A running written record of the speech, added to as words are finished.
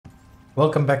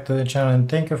Welcome back to the channel and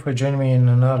thank you for joining me in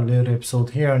another little episode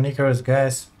here on Icarus,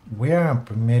 guys. We are on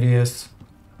Prometheus.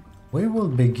 We will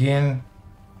begin.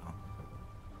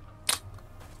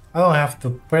 I don't have to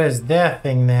press that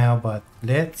thing now, but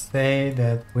let's say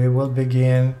that we will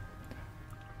begin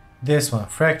this one,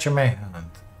 Fracture My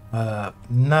Hand.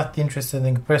 Not interested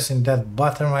in pressing that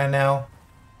button right now,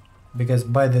 because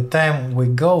by the time we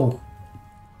go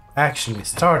actually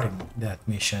starting that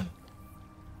mission,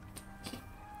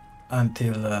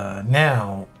 until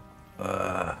now,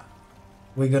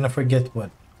 we're gonna forget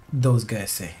what those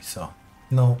guys say, so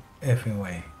no effing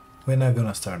way. We're not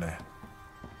gonna start that.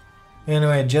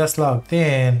 Anyway, just logged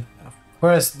in. Of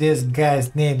course, these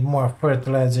guys need more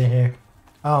fertilizer here.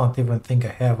 I don't even think I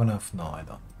have enough. No, I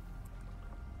don't.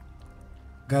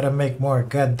 Gotta make more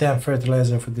goddamn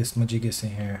fertilizer for this Majigis in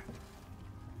here.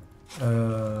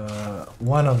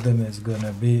 One of them is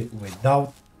gonna be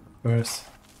without first.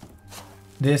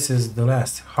 This is the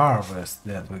last harvest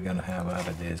that we're gonna have out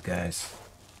of these guys.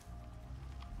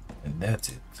 And that's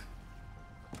it.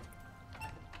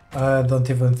 I don't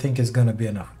even think it's gonna be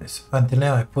enough of this. Until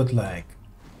now I put like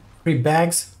 3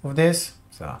 bags of this,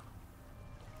 so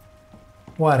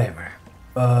whatever.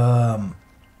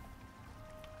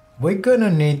 We're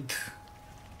gonna need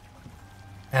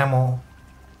ammo.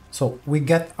 So we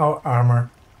got our armor.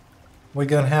 We're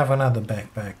gonna have another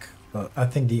backpack. I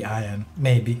think the iron,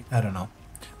 maybe, I don't know.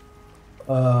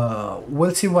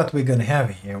 We'll see what we're gonna have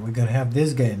here. We're gonna have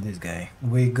this guy and this guy.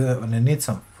 We're gonna need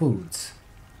some foods.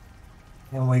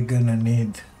 And we're gonna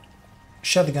need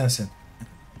shotguns and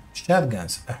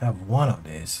shotguns. I have one of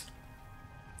these.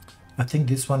 I think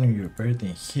this one you repaired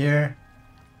in here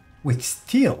with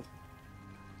steel.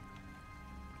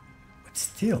 With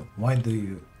steel? Why do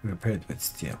you repair it with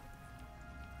steel?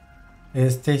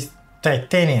 It takes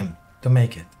titanium to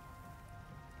make it.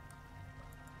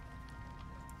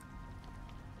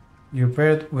 You repair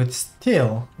it with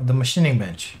steel on the machining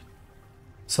bench.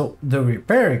 So the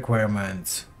repair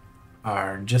requirements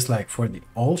are just like for the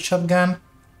old shotgun.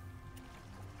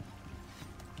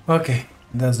 Okay,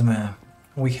 doesn't matter.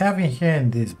 We have in here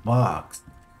in this box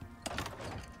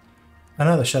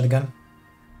another shotgun.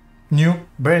 New,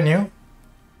 brand new.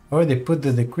 Already put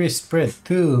the decreased spread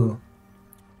 2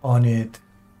 on it,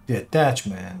 the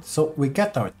attachment. So we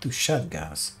got our 2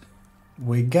 shotguns.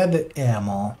 We got the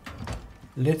ammo.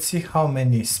 Let's see how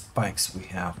many spikes we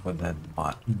have for that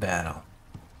battle.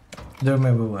 Don't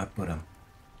remember where I put them.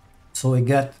 So we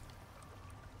got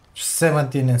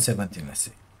 17 and 17, let's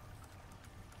see.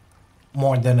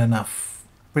 More than enough.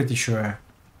 Pretty sure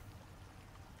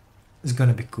it's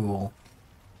gonna be cool.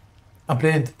 I'm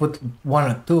planning to put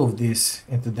 1 or 2 of these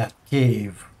into that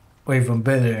cave. Or even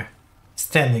better,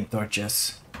 standing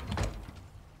torches.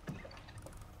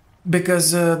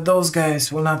 Because those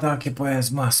guys will not occupy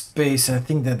as much space. I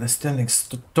think that the standing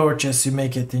torches, you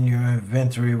make it in your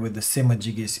inventory with the same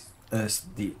majigis as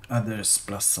the others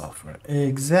plus sulfur.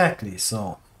 Exactly,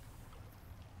 so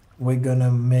we're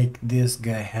gonna make this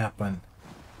guy happen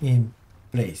in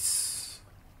place.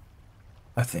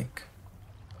 I think.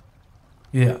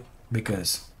 Yeah,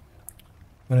 because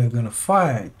when we're gonna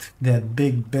fight that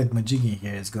big bad majigi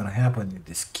here is gonna happen in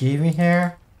this cave in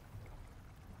here.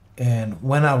 And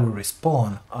when I will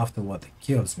respawn after what it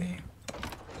kills me,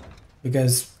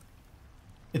 because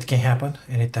it can happen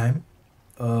anytime,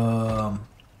 I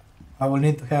will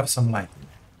need to have some light in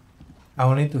there. I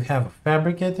will need to have a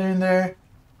fabricator in there.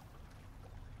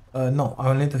 No, I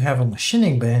will need to have a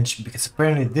machining bench, because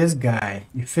apparently this guy,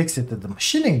 you fix it at the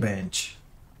machining bench.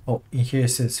 Oh, in here it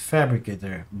says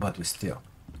fabricator, but with steel.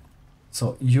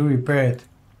 So you repair it,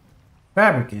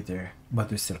 fabricator,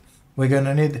 but with steel. We're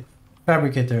gonna need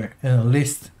fabricator and at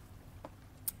least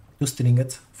 2 steel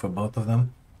ingots for both of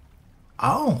them.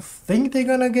 I don't think they're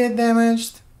gonna get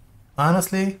damaged,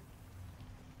 honestly,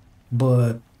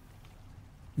 but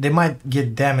they might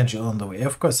get damaged on the way.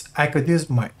 Of course, I could use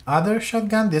my other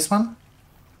shotgun, this one.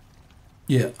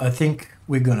 Yeah, I think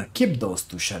we're gonna keep those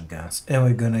 2 shotguns and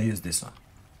we're gonna use this one.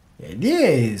 The idea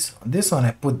is, on this one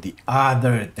I put the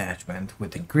other attachment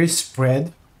with increased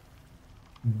spread,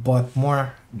 but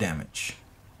more damage.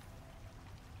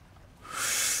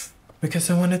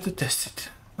 Because I wanted to test it.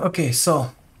 Okay,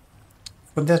 so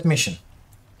for that mission,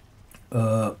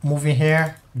 moving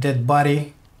here, dead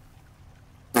body,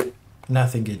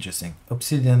 nothing interesting.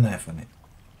 Obsidian knife on it.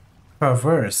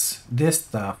 Traverse this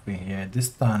stuff in here, this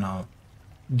tunnel.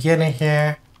 Get in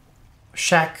here,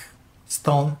 shack,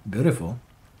 stone, beautiful.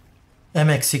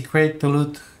 MXC crate to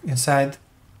loot inside.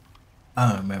 I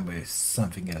don't remember, it's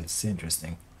something else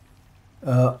interesting.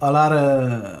 A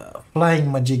lot flying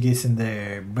majigis in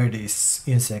there, birdies,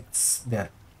 insects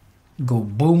that go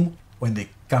boom when they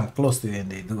come close to you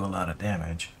and they do a lot of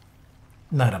damage.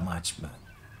 Not that much, but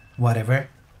whatever.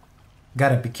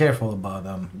 Gotta be careful about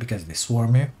them because they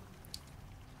swarm you.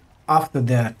 After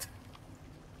that,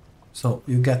 so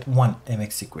you got one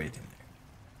MX crate in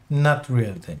there. Not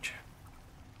real danger.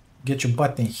 Get your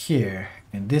butt in here,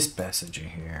 in this passage in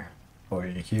here. Or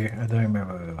in here, I don't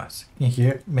remember where it was. In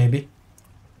here, maybe.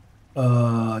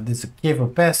 There's a cave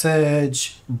of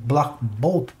passage, blocked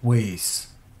both ways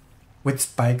with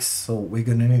spikes, so we're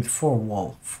gonna need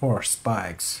four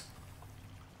spikes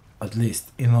at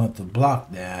least in order to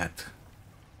block that.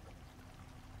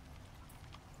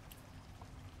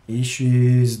 The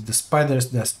issue is the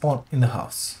spiders that spawn in the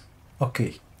house.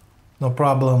 Okay, no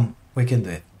problem, we can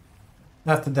do it.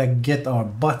 After that, get our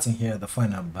butts in here, the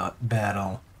final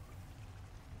battle.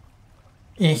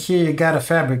 In here you got a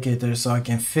fabricator, so I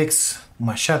can fix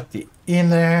my shotty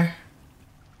in there.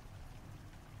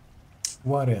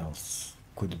 What else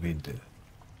could we do?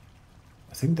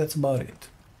 I think that's about it.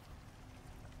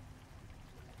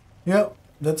 Yep,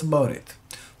 that's about it.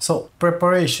 So,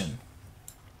 preparation.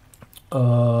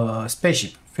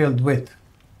 Spaceship filled with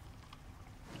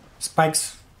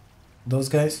spikes, those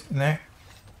guys in there.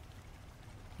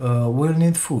 We'll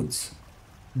need foods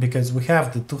because we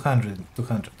have the 200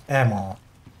 ammo.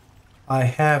 I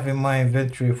have in my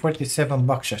inventory 47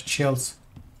 buckshot shells.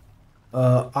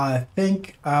 I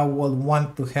think I will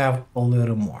want to have a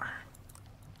little more.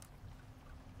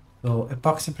 So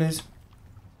epoxy, please.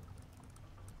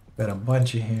 Got a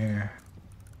bunch in here.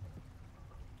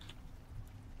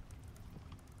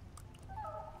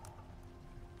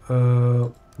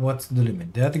 What's the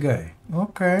limit? That guy.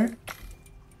 Okay.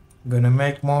 Gonna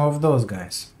make more of those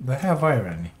guys. Do I have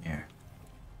iron in here?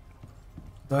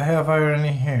 Do I have iron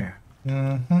in here?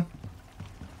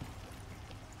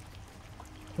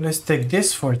 Let's take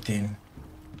this 14.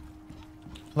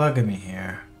 Plug them in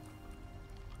here.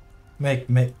 Make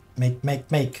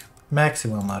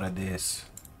maximum out of this.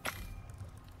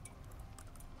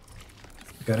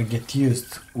 Gotta get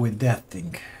used with that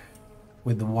thing.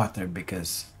 With the water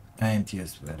because I ain't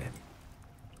used with it.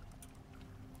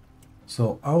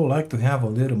 So I would like to have a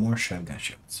little more shotgun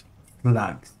shells.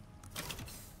 Slugs.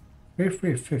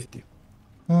 350.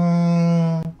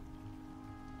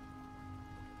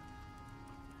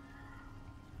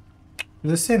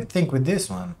 The same thing with this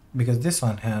one, because this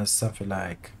one has something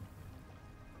like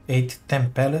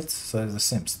 8-10 pellets, so it's the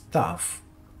same stuff.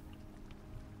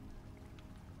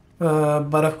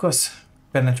 But of course,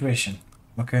 penetration,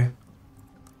 okay?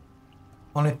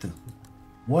 Only 2.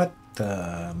 What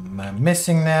am I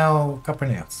missing now? Copper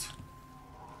nails.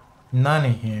 None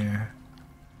in here.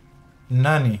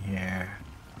 None in here.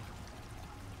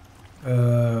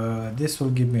 This will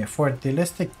give me a 40.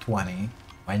 Let's take 20.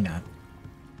 Why not?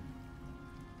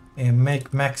 And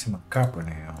make maximum copper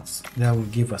nails. That will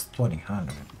give us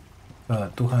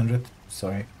 200.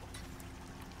 Sorry.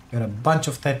 Got a bunch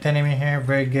of titanium in here.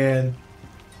 Very good.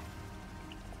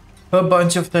 A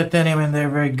bunch of titanium in there.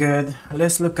 Very good.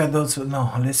 Let's look at those.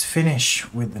 No, let's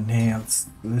finish with the nails.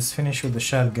 Let's finish with the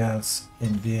shotguns.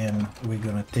 And then we're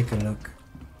gonna take a look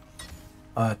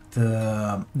at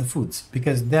the foods.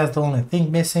 Because that's the only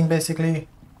thing missing basically.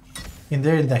 In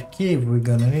there in that cave we're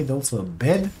gonna need also a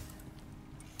bed.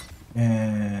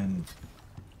 And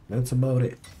that's about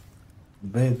it.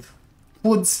 Bed.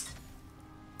 Foods.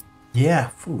 Yeah,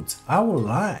 foods. I would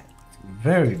like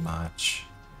very much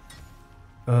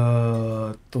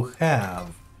to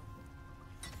have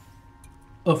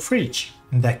a fridge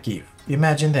in that cave.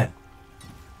 Imagine that.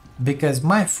 Because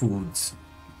my foods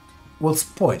will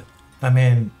spoil. I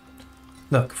mean,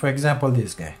 look, for example,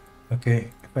 this guy.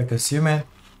 Okay, if I consume it,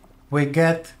 we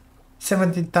get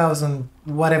 17,000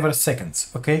 whatever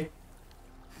seconds. Okay,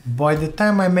 by the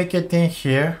time I make it in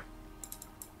here,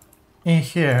 and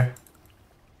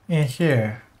in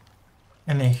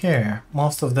here,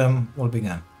 most of them will be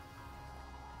gone.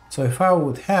 So if I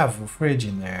would have a fridge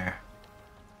in there,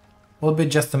 it would be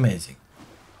just amazing.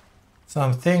 So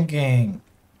I'm thinking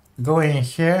going in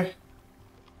here,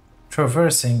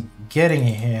 traversing, getting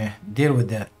in here, deal with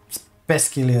that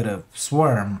pesky little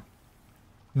swarm,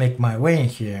 make my way in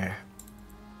here,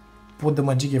 put the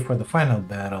majiggy for the final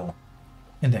battle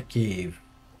in the cave,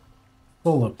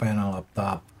 solar panel up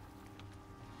top.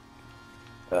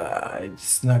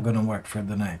 It's not gonna work for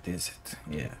the night, is it?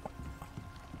 Yeah.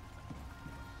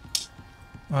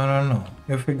 I don't know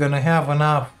if we're gonna have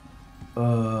enough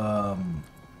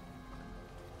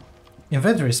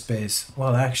inventory space.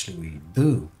 Well, actually we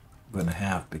do gonna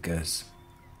have, because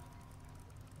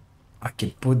I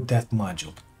can put that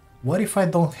module. What if I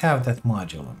don't have that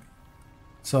module on me?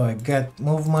 So I got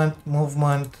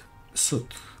movement,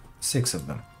 suit, 6 of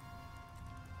them.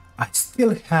 I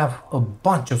still have a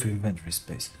bunch of inventory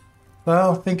space. So I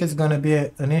don't think it's gonna be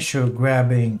an issue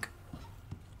grabbing,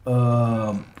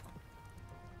 um,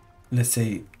 let's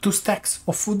say, 2 stacks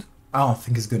of food. I don't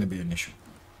think it's gonna be an issue.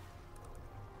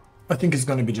 I think it's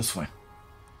gonna be just fine.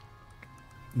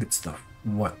 Good stuff.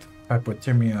 What?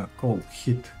 Hypothermia, cold,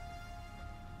 heat.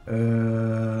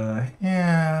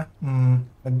 Yeah.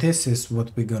 This is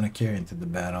what we're gonna carry into the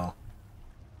battle.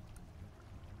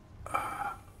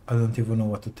 I don't even know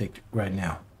what to take right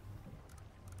now.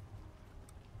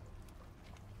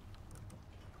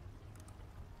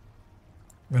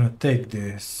 I'm gonna take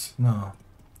this. No.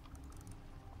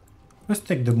 Let's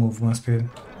take the movement speed,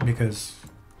 because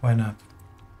why not?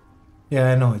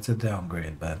 Yeah, I know it's a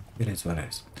downgrade, but it is what it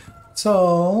is.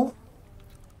 So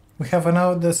we have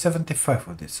another 75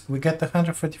 of this. We get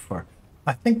 144.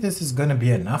 I think this is gonna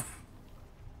be enough,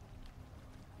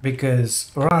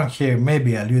 because around here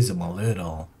maybe I'll use them a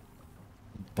little,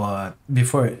 but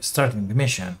before starting the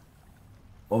mission,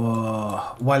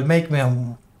 while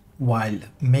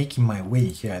making my way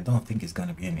here, I don't think it's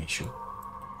gonna be an issue.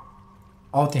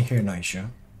 Out in here, no issue.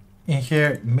 In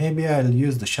here, maybe I'll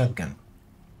use the shotgun.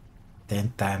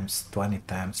 10 times, 20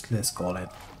 times, let's call it.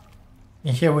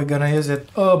 In here, we're gonna use it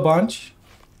a bunch.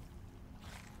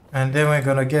 And then we're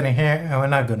gonna get in here and we're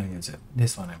not gonna use it.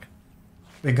 This one, I mean.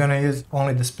 We're gonna use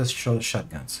only the special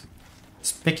shotguns.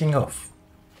 Speaking of,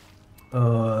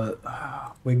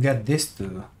 we got these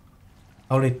two.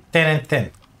 Only 10 and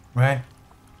 10, right?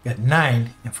 We got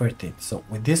 9 and 13. So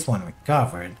with this one, we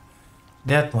covered.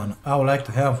 That one, I would like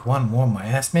to have one more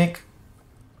miasmic.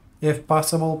 If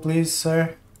possible, please,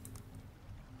 sir.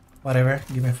 Whatever,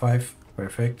 give me 5.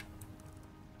 Perfect.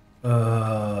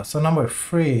 So number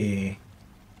 3,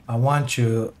 I want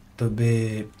you to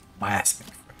be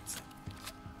miasmic first.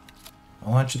 I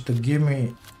want you to give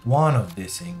me one of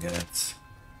these ingots.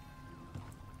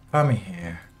 Come in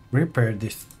here, repair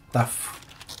this stuff.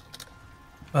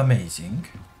 Amazing.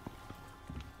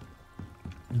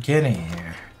 Get in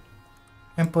here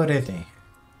and put it in here.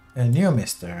 A new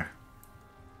mister.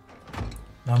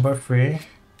 Number 3.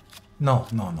 No.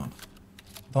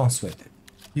 Don't sweat it.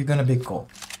 You're gonna be cold.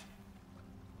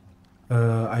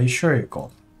 Are you sure you're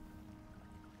cold?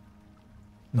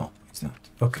 No, it's not.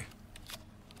 Okay.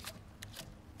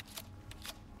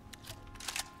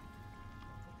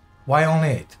 Why only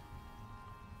 8?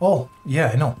 Oh,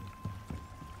 yeah, I know.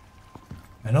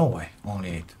 I know why only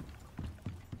 8.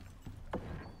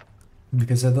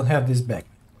 Because I don't have this bag.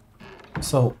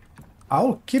 So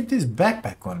I'll keep this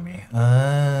backpack on me.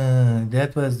 Ah,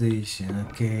 that was the issue.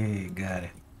 Okay, got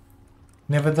it.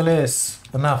 Nevertheless,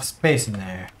 enough space in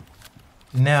there.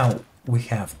 Now we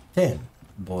have 10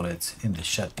 bullets in the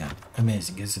shotgun.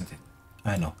 Amazing, isn't it?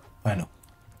 I know.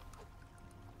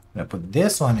 I put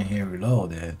this one in here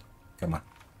reloaded. Come on.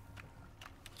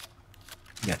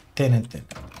 Got 10 and 10.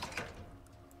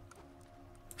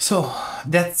 So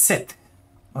that's it.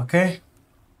 Okay?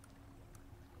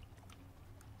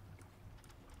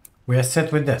 We are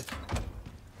set with that.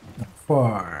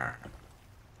 4.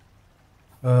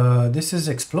 This is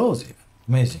explosive.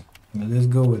 Amazing. Let's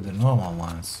go with the normal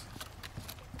ones.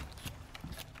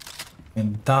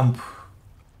 And dump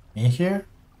in here.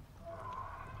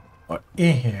 Or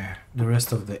in here the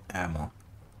rest of the ammo.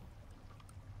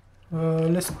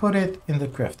 Let's put it in the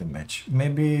crafting bench.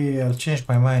 Maybe I'll change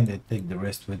my mind and take the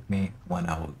rest with me when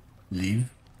I will leave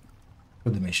for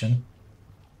the mission.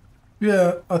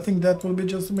 Yeah, I think that will be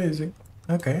just amazing.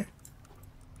 Okay.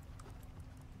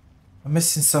 I'm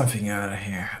missing something out of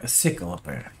here. A sickle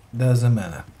apparently. Doesn't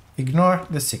matter. Ignore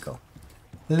the sickle.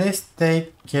 Let's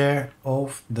take care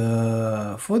of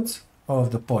the foods or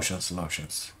of the potions,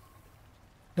 lotions.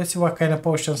 Let's see what kind of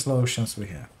potions, lotions we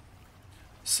have.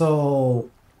 So,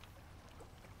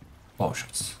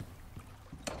 potions.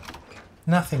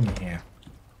 Nothing in here.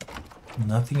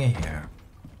 Nothing in here.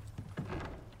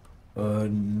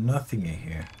 Nothing in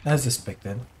here. As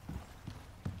expected.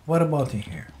 What about in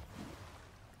here?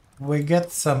 We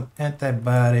get some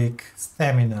antibiotic,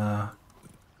 stamina,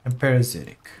 and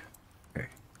parasitic. Okay.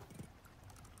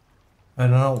 I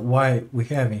don't know why we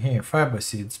have in here fiber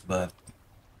seeds, but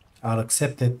I'll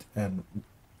accept it and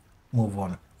move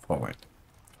on forward.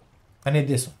 I need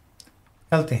this one.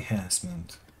 Health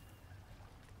enhancement.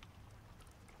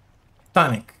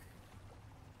 Tonic.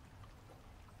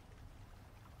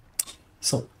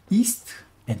 So, East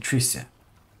and Tricep.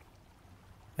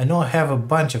 I know I have a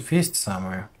bunch of East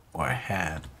somewhere, or I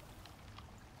had.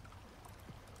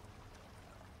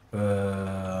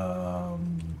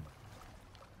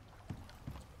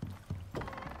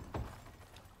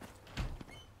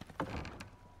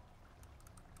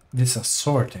 This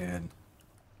assorted.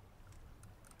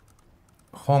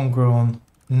 Homegrown,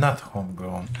 not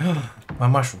homegrown. My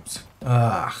mushrooms.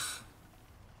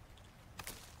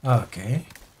 Okay.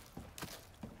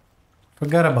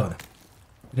 Forgot about it.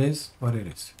 It is what it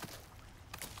is.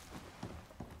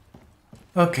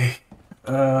 Okay.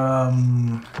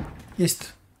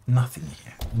 East. Nothing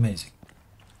here. Amazing.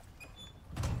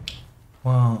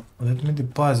 Well, let me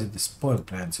deposit the spoiled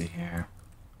plants in here.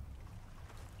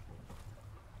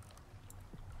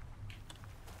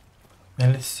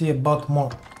 And let's see about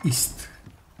more east.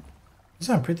 This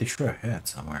I'm pretty sure I had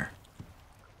somewhere.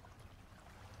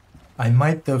 I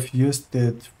might have used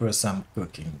it for some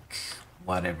cooking.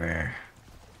 Whatever.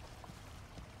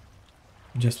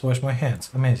 Just wash my hands.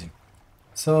 Amazing.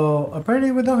 So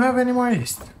apparently we don't have any more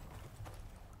east.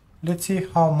 Let's see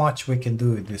how much we can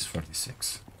do with this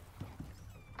 46.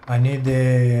 I need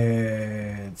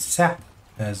the sap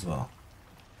as well.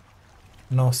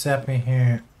 No sap in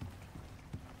here.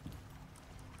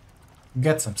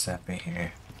 Get some sap in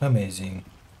here. Amazing.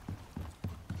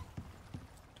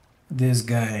 This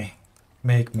guy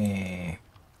make me...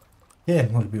 Yeah,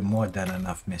 it will be more than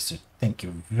enough, mister. Thank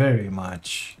you very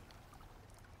much.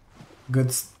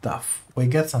 Good stuff. We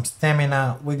get some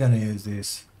stamina. We're gonna use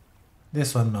this.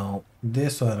 This one, no.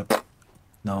 This one,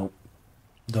 no.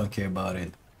 Don't care about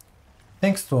it.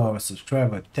 Thanks to our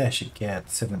subscriber,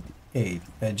 TashiCat78,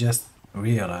 I just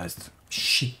realized,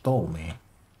 she told me,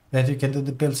 that you can do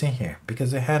the pills in here,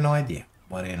 because I had no idea.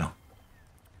 What do you know?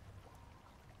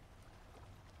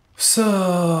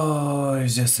 So,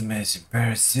 it's just amazing.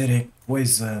 Parasitic,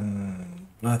 poison,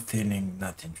 blood thinning,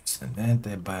 not interested.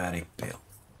 Antibiotic pill.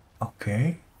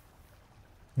 Okay.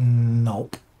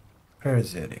 Nope.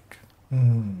 Parasitic.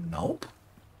 Nope.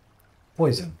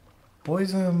 Poison.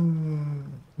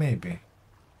 Poison, maybe.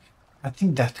 I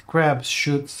think that crab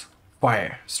shoots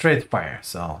fire, straight fire,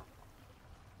 so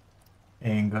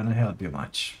ain't gonna help you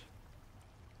much.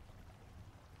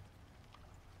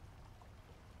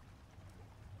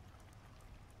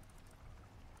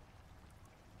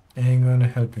 Ain't gonna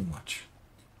help you much.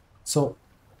 So,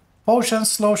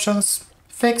 potions, lotions,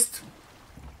 fixed.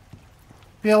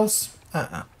 Pills,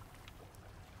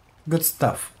 good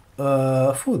stuff.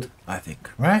 Food, I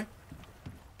think, right?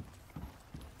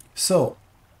 So,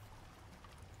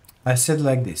 I said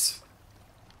like this.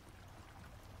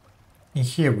 In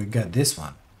here we got this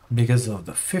one. Because of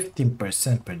the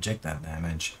 15% projectile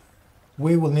damage,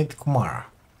 we will need Kumara.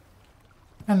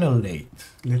 Kinda late.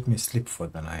 Let me sleep for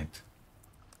the night.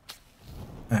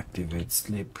 Activate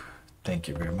sleep. Thank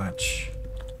you very much.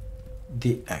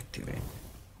 Deactivate.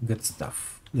 Good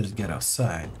stuff. Let's get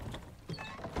outside.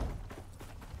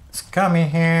 Let's come in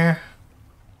here.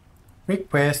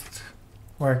 Request.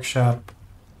 Workshop.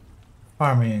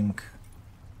 Farming.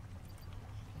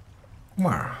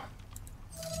 Kumara.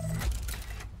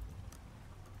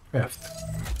 Craft.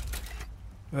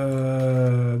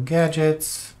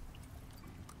 Gadgets.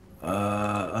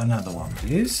 Another one,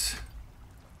 please.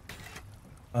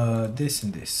 This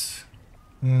and this.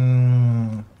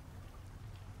 I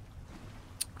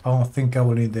don't think I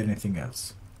will need anything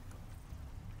else.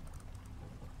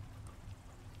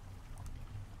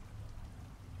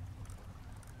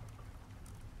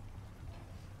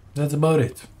 That's about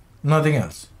it. Nothing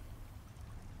else.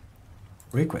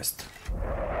 Request.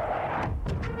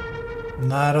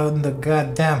 Not on the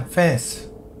goddamn fence.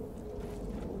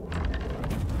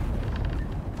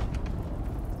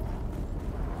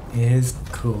 It's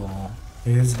cool.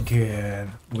 It's good.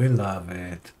 We love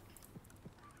it.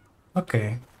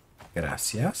 Okay.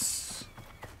 Gracias.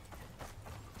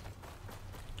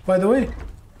 By the way,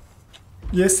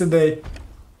 yesterday,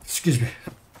 excuse me,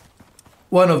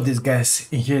 one of these guys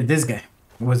in here, this guy,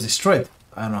 was destroyed.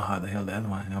 I don't know how the hell that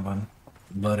one happened,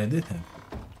 but I did him.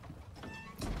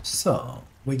 So,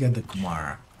 we got the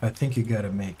Kumara. I think you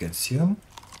gotta make consume.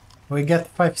 We got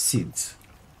 5 seeds.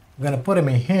 I'm gonna put them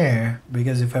in here,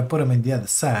 because if I put them in the other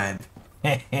side,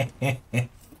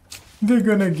 they're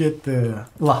gonna get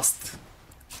lost.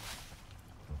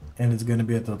 And it's gonna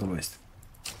be a total waste.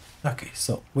 Okay,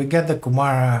 so we got the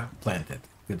Kumara planted.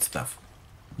 Good stuff.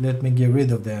 Let me get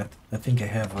rid of that. I think I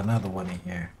have another one in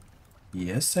here.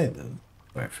 Yes, I do.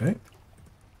 Perfect.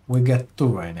 We got 2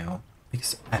 right now.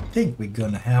 Because I think we're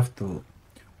gonna have to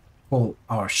pull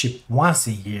our ship once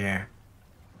in here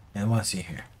and once in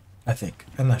here. I think.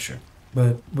 I'm not sure.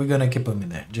 But we're gonna keep them in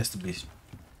there just to be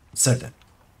certain.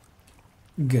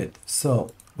 Good.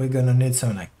 So we're gonna need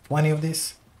something like 20 of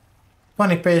these.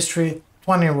 20 pastry,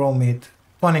 20 raw meat,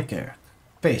 20 carrot.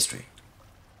 Pastry.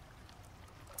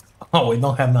 Oh, we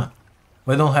don't have none.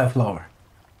 We don't have flour.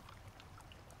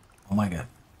 Oh my god.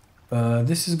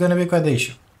 This is gonna be quite the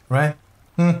issue, right?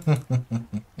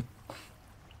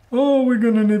 Oh, we're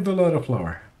gonna need a lot of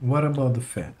flour. What about the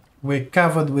fat? We're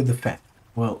covered with the fat.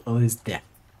 Well, at least that.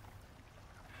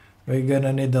 We're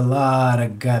gonna need a lot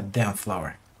of goddamn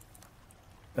flour.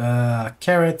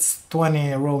 Carrots,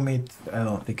 20 raw meat. I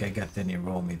don't think I got any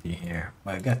raw meat in here.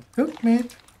 But I got cooked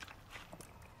meat.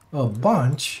 A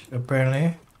bunch,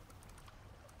 apparently.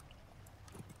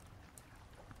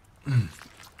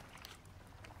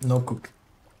 No cook.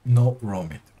 No raw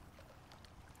meat.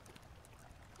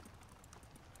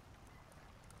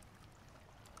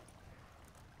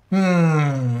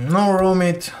 No raw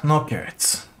meat, no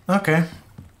carrots. Okay.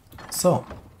 So,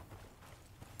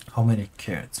 how many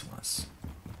carrots was?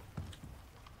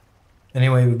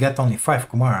 Anyway, we got only 5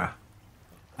 Kumara.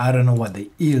 I don't know what the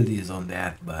yield is on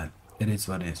that, but it is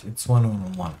what it is. It's 1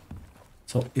 on 1.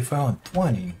 So if I want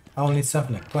 20, I will need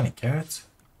something like 20 carrots.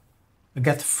 I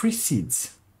got 3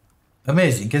 seeds.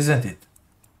 Amazing, isn't it?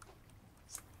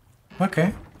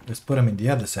 Okay, let's put them in the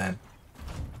other side.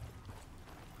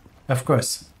 Of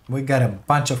course, we got a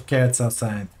bunch of carrots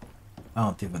outside. I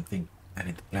don't even think I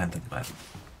need to plant it, but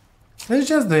let's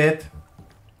just do it.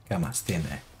 Come on, stay in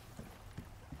there.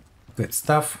 Good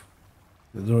stuff.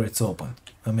 The door is open.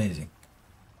 Amazing.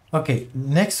 Okay,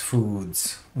 next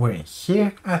foods were in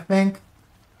here, I think.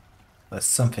 Or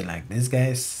something like this,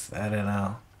 guys. I don't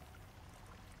know.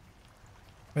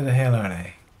 Where the hell are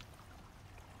they?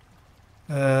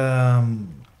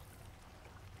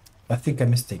 I think I'm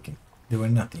mistaken. They were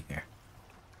not in here.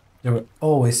 They were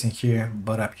always in here,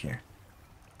 but up here.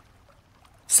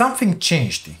 Something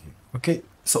changed in here, okay?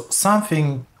 So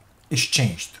something is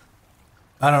changed.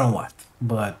 I don't know what,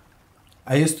 but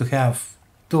I used to have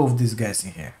 2 of these guys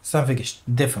in here. Something is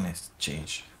definitely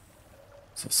changed.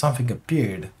 So something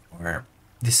appeared or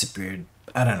disappeared.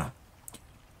 I don't know.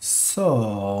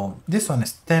 So this one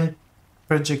is 10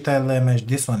 projectile damage.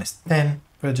 This one is 10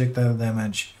 projectile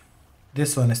damage.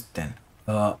 This one is 10.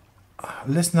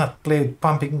 Let's not play with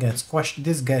pumpkin and squash.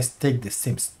 These guys take the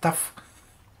same stuff.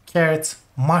 Carrots,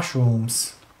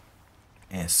 mushrooms,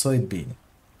 and soybean.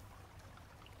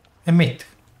 And meat.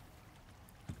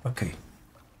 Okay.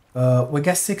 We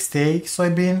got 68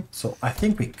 soybean, so I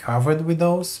think we covered with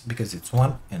those because it's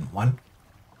 1 and 1.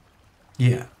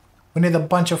 Yeah. We need a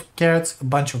bunch of carrots, a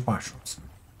bunch of mushrooms.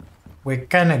 We're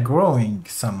kind of growing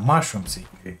some mushrooms here,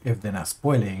 if they're not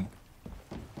spoiling.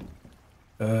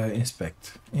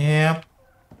 Inspect. Yeah.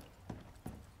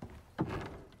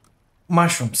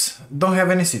 Mushrooms. Don't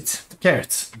have any seeds.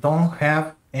 Carrots. Don't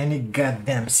have any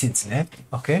goddamn seeds left.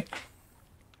 Okay.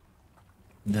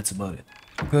 That's about it.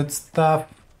 Good stuff.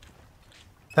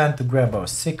 Time to grab our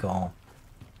sickle.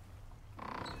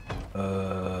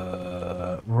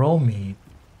 Raw meat.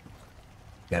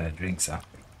 Gotta drink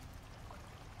something.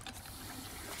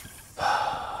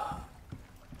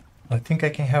 I think I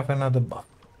can have another buff.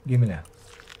 Give me that.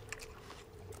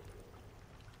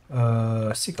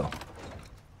 Sickle.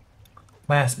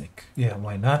 Plasmic. Yeah,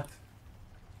 why not?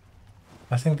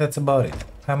 I think that's about it.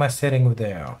 How am I setting with the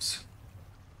arrows?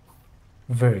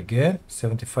 Very good.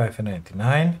 75 and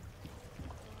 99.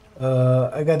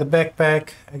 I got the backpack.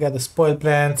 I got the spoiled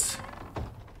plants.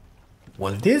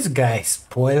 Will this guy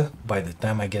spoil by the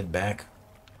time I get back?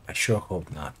 I sure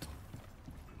hope not.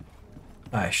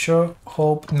 I sure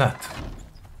hope not.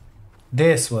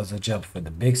 This was a job for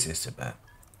the big sister, man.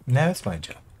 Now it's my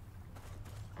job.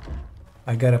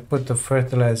 I gotta put the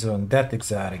fertilizer on that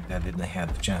exotic that didn't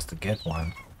have the chance to get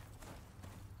one.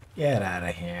 Get out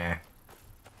of here.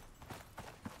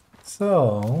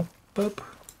 So, boop.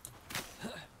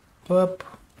 Boop.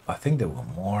 I think there were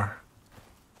more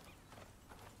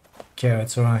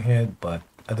carrots around here, but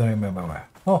I don't remember where.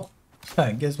 Oh,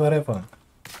 guess what I found?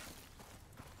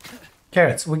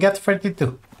 Carrots, we got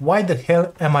 32. Why the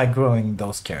hell am I growing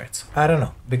those carrots? I don't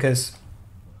know, because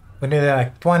we need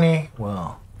like 20.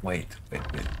 Well, wait.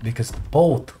 Because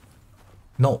both,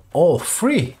 no, all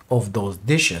 3 of those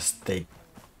dishes take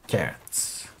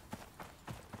carrots.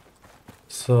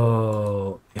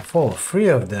 So if all 3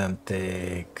 of them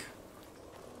take,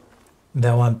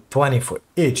 they want 20 for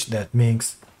each, that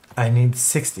means I need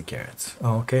 60 carrots.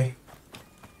 Okay.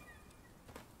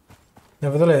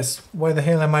 Nevertheless, why the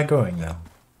hell am I growing now?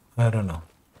 I don't know.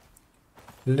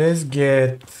 Let's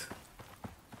get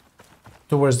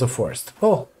towards the forest.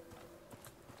 Oh!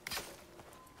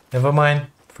 Never mind.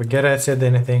 Forget I said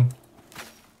anything.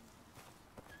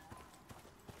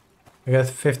 I got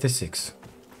 56.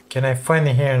 Can I find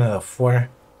in here another 4?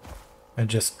 And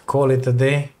just call it a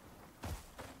day?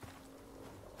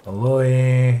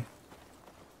 Aloy.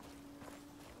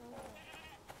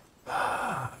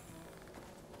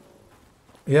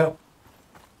 Yep.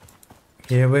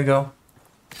 Here we go.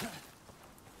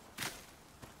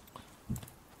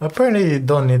 Apparently you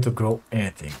don't need to grow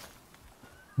anything.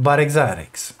 But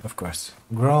exotics, of course.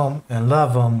 Grow them and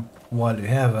love them while you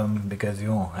have them because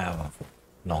you won't have them for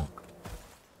long.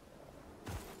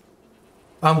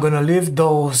 I'm gonna leave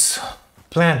those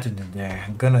planted in there.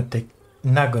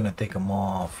 Not gonna take them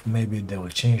off. Maybe they will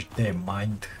change their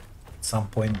mind at some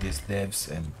point, these devs,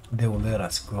 and they will let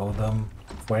us grow them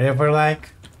forever.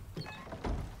 Like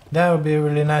that would be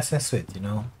really nice and sweet, you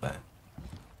know. But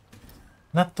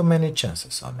not too many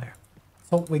chances on there.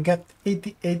 So we got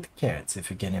 88 carrots,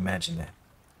 if you can imagine that.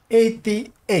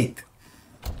 88.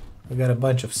 We got a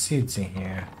bunch of seeds in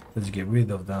here. Let's get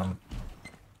rid of them.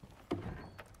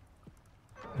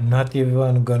 Not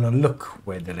even gonna look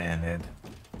where they landed.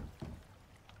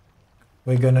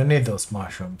 We're gonna need those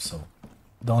mushrooms, so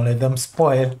don't let them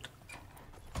spoil.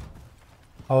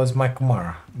 How is my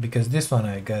Kumara? Because this one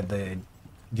I got the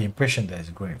impression that it's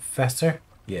growing faster.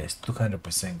 Yes,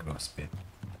 200% growth speed.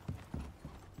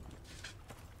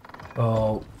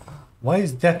 Oh, why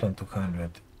is that one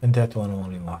 200 and that one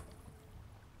only 1?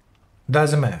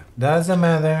 Doesn't matter. Doesn't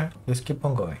matter. Let's keep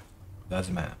on going.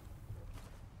 Doesn't matter.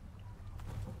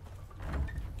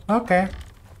 Okay.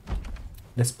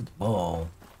 Let's put the ball.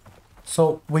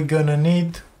 So we're gonna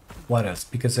need what else?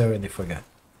 Because I already forgot.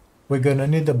 We're gonna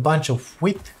need a bunch of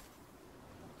wheat,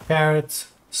 carrots,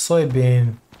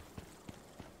 soybean,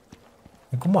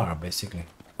 and Kumara basically.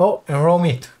 Oh, and raw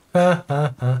meat.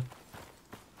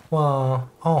 Well,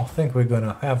 I don't think we're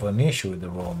gonna have an issue with the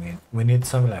raw meat. We need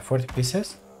something like 40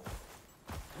 pieces.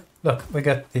 Look, we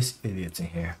got these idiots in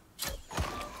here.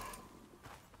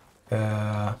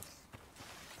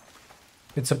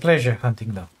 It's a pleasure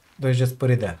hunting them. Let's just put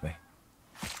it that way.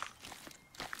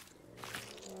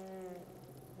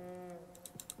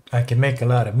 I can make a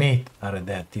lot of meat out of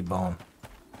that T-bone.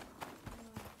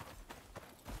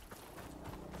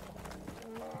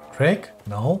 Drake?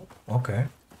 No? Okay.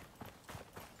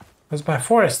 Where's my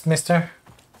forest, mister?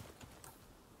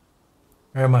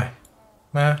 Where am I?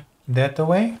 That the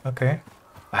way? Okay.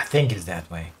 I think it's that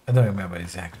way. I don't remember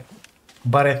exactly.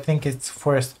 But I think it's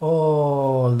forest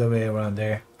all the way around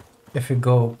there. If you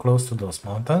go close to those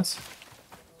mountains.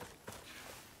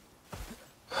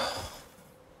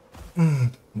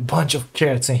 Bunch of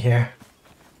carrots in here.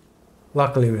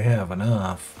 Luckily we have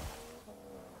enough.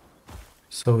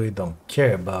 So we don't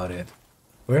care about it.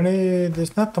 Really,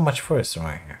 there's not too much forest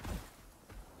around here.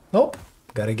 Nope.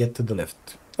 Gotta get to the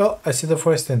left. Oh, I see the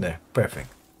forest in there. Perfect.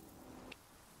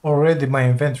 Already my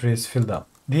inventory is filled up.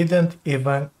 Didn't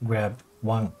even grab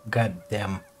one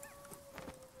goddamn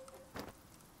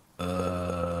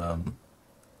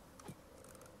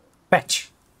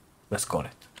patch. Let's call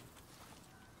it.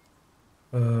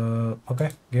 Okay,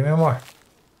 give me more.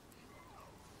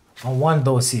 I want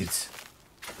those seeds.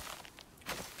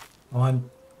 I want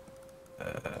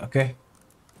okay.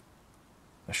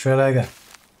 Sure like that.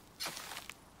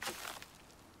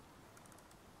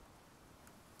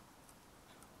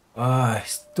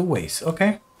 It's 2 ways,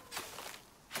 okay.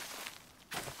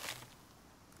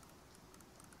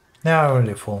 Now I'm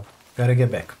really full. Gotta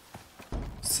get back.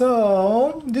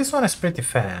 So this one is pretty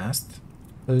fast.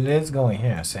 Let's go in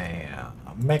here and say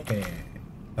make me,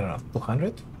 I don't know,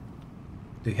 200.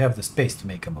 Do you have the space to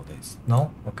make all this?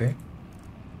 No? Okay.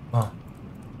 Oh.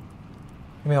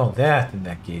 Give me all that in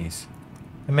that case.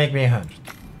 And make me 100.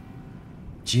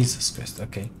 Jesus Christ,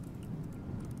 okay.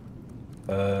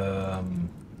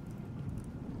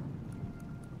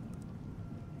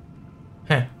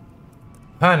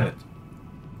 100.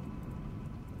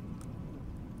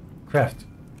 Craft.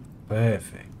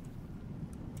 Perfect.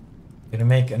 Can you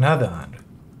make another 100?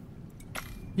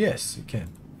 Yes, you can.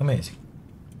 Amazing.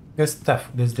 Good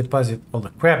stuff. Let's deposit all the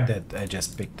crap that I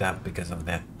just picked up because of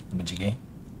that B.I.G.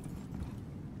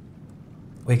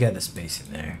 We got the space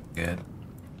in there. Good.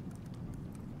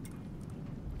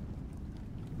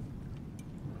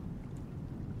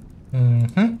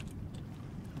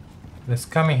 Let's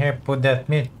come in here, put that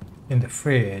meat in the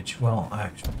fridge. Well,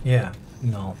 actually, yeah,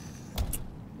 no.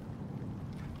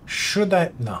 Should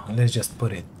I? No, let's just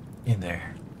put it in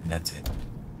there. That's it.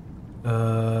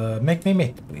 Make me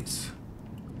meat, please.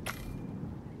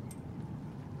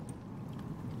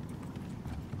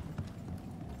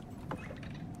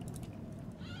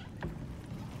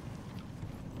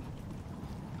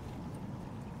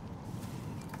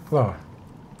 Flour.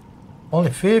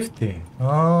 Only 50.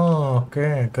 Oh,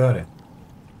 okay, got it.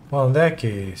 Well, in that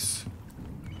case...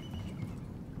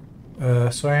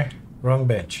 sorry, wrong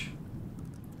bench.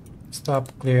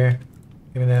 Stop, clear.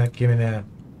 Give me that, give me that.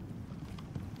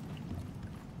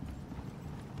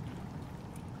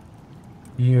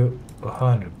 You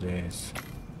 100, please.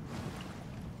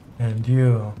 And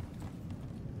you...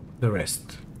 the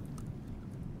rest.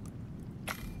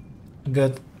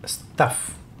 Good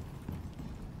stuff.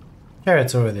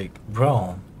 Carrots already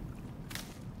grown.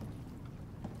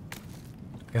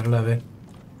 Gotta love it.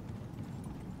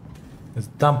 Let's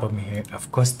dump them here.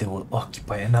 Of course they will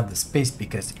occupy another space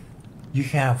because you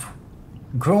have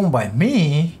grown by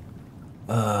me.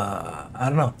 I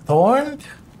don't know, thorned?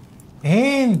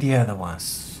 And the other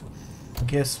ones. I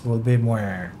guess will be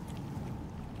more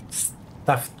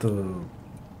stuff to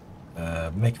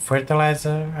make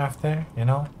fertilizer after, you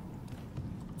know?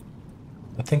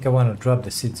 I think I want to drop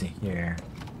the seeds in here.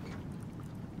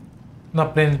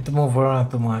 Not planning to move around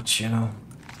too much, you know.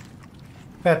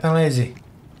 Fat and lazy.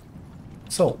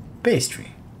 So,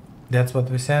 pastry. That's what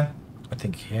we said? I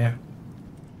think here.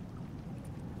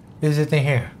 Is it in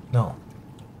here? No.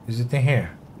 Is it in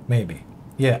here? Maybe.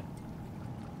 Yeah.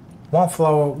 One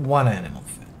flour, one animal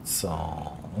fat.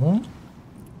 So...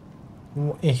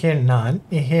 in here none.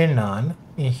 In here none.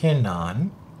 In here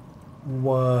none.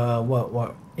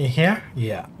 What? In here?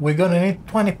 Yeah. We're gonna need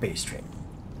 20 pastry.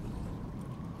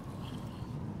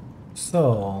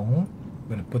 So... I'm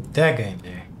gonna put that guy in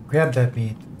there. Grab that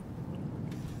meat.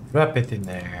 Drop it in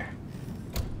there.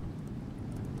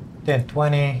 10,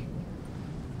 20.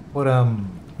 Put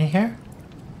them in here.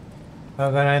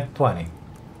 I'm gonna need 20.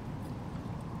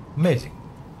 Amazing.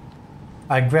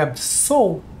 I grabbed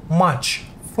so much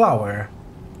flour,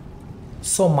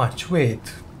 so much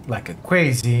wheat, like a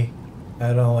crazy. I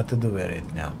don't know what to do with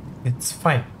it now. It's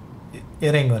fine.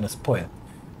 It ain't gonna spoil.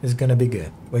 It's gonna be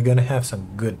good. We're gonna have some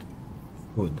good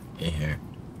food in here.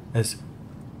 As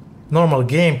normal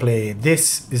gameplay,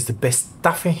 this is the best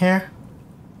stuff in here.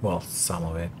 Well, some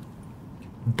of it.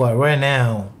 But right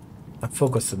now, I'm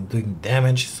focused on doing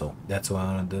damage, so that's why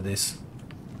I want to do this.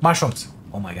 Mushrooms!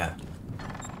 Oh my god.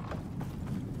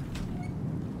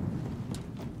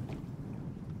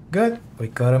 Good, we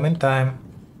caught them in time.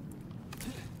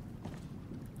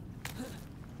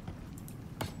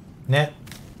 Net.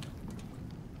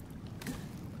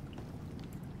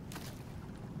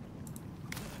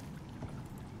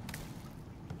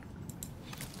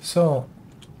 So,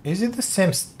 is it the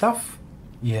same stuff?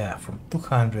 Yeah, from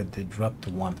 200 they dropped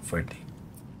to 130.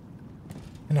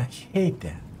 And I hate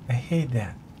that. I hate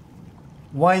that.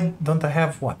 Why don't I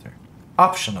have water?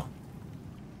 Optional.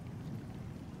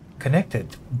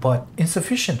 Connected, but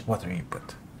insufficient water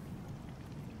input.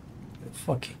 You're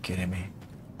fucking kidding me.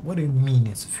 What do you mean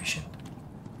insufficient?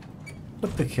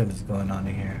 What the hell is going on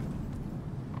in here?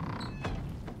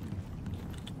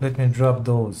 Let me drop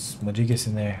those majigas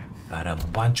in there. Got a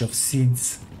bunch of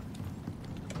seeds.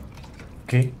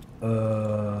 Okay,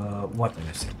 what did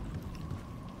I say?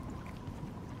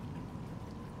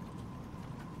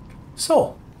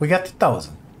 So, we got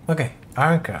 1,000. Okay,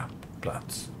 iron crab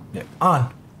plots. Yeah,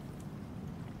 on.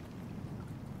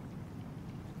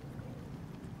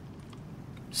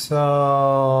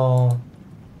 So...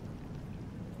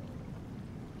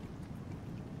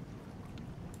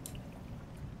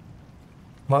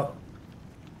 well,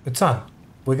 it's on.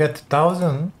 We got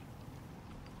 1,000.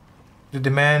 The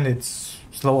demand is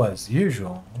slow as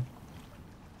usual.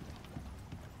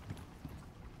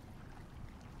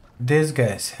 These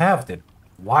guys have the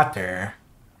water.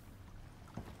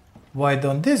 Why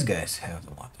don't these guys have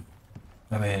the water?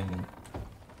 I mean...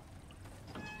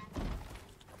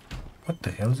 what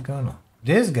the hell is going on?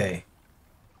 This guy...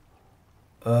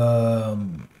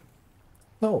 no,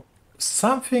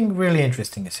 something really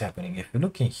interesting is happening. If you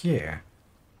look in here,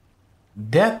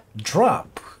 that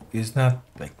drop is not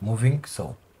like moving,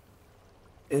 so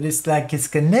it is like it's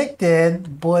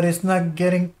connected, but it's not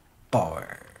getting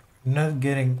power, not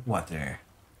getting water.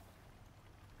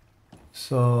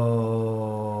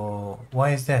 So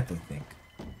why is that, I think?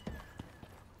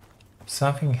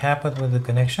 Something happened with the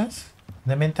connections in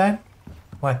the meantime?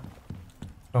 What?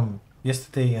 From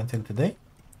yesterday until today?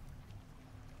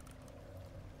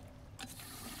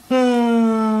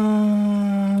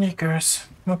 Icarus.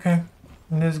 Okay.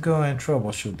 Let's go and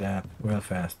troubleshoot that real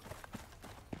fast.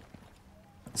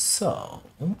 So...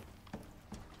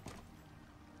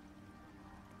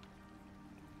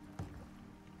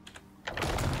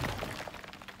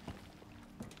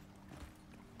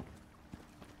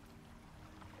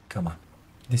 come on.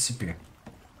 Disappear.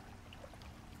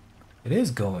 It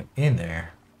is going in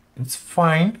there. It's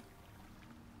fine.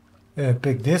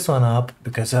 Pick this one up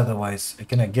because otherwise I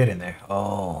cannot get in there.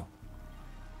 Oh.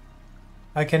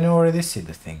 I can already see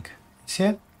the thing. See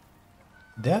it?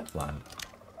 That one.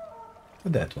 To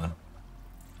that one.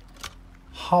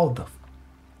 How the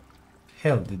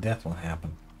hell did that one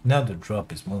happen? Now the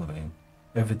drop is moving.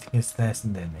 Everything is nice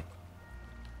and dandy.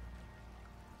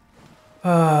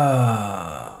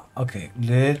 Okay,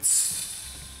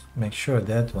 let's make sure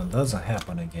that one doesn't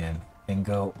happen again. and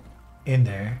go in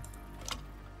there.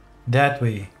 That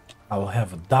way I will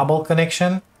have a double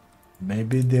connection.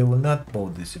 Maybe they will not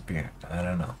both disappear. I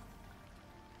don't know.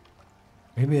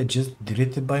 Maybe I just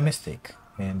deleted by mistake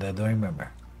and I don't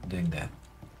remember doing that.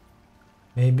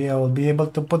 Maybe I will be able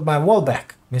to put my wall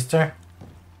back, mister.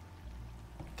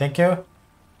 Thank you.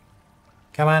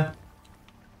 Come on.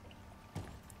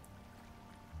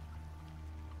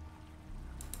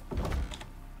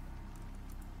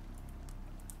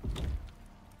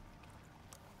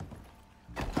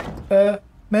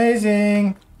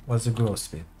 Amazing. What's the growth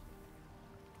speed?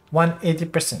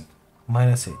 180%.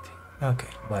 Minus 80. Okay,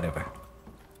 whatever.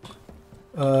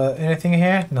 Anything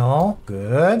here? No.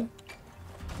 Good.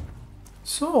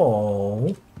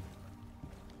 So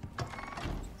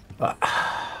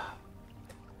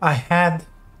I had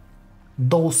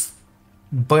those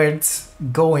birds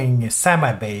going inside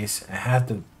my base. I had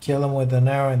to kill them with an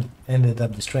arrow and ended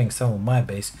up destroying some of my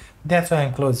base. That's why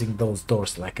I'm closing those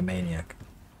doors like a maniac.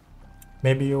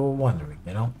 Maybe you were wondering,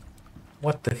 you know?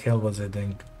 What the hell was I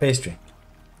doing? Pastry.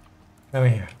 Come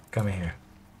here. Come here.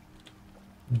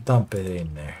 Dump it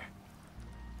in there.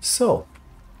 So,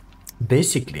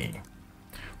 basically,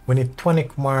 we need 20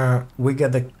 kumara. We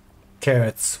got the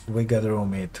carrots. We got the raw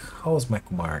meat. How's my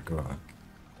kumara growing?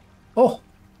 Oh,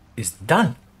 it's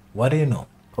done. What do you know?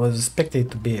 I was expecting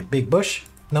it to be a big bush.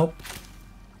 Nope.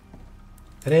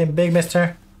 It ain't big,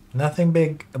 mister. Nothing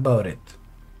big about it.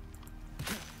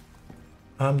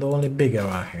 I'm the only big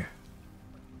around here.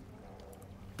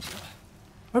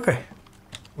 Okay.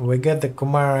 We got the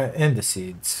kumara and the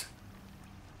seeds.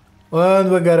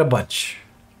 And we got a bunch.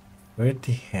 Where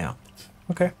the hell?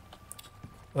 Okay.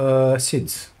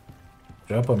 Seeds.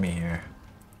 Drop them in here.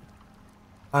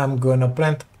 I'm gonna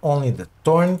plant only the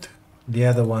thorned. The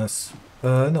other ones,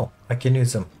 no, I can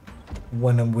use them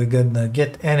when we're gonna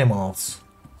get animals.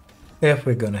 If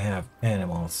we're gonna have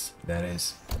animals, that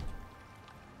is.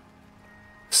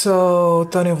 So,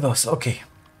 20 of those, okay.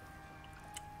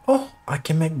 Oh, I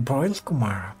can make broiled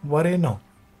kumara. What do you know?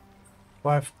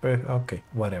 5 per, okay,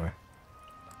 whatever.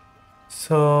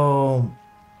 So,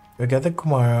 we got the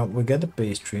kumara, we got the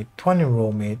pastry, 20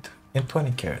 raw meat, and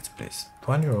 20 carrots, please.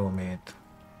 20 raw meat,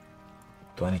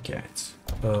 20 carrots.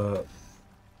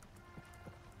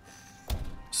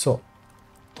 So,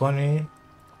 20,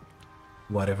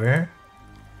 whatever.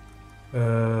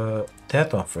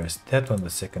 That one first, that one the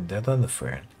second, that one the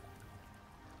third.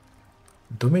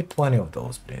 Do me 20 of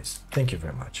those, please. Thank you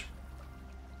very much.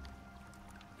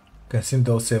 Consume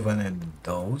those 7 and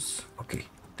those. Okay,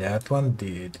 that one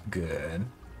did good.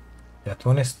 That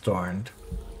one is turned.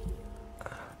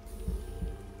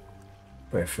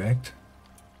 Perfect.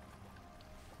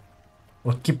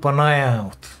 We'll keep an eye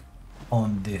out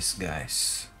on this,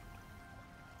 guys.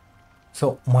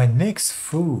 So my next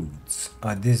foods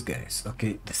are these guys.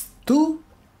 Okay, the stew.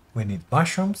 We need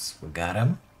mushrooms. We got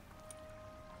them.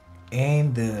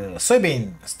 And the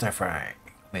soybean stir fry.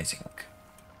 Amazing.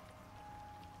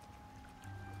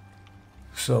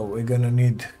 So we're gonna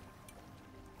need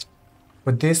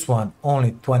for this one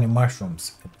only 20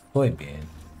 mushrooms and soybean.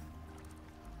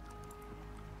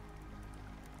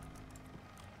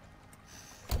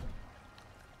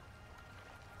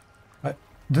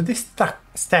 Do they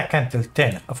stack until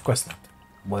 10? Of course not.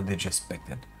 What did you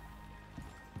expect?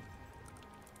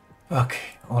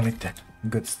 Okay, only 10.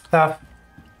 Good stuff.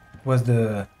 What's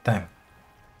the time?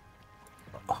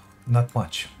 Oh, not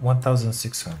much.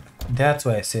 1,600. That's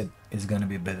why I said it's gonna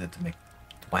be better to make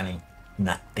 20,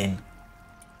 not 10.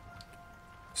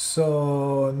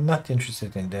 So, not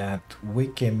interested in that. We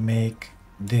can make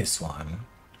this one.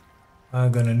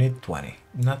 I'm gonna need 20.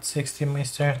 Not 60,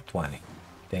 mister. 20.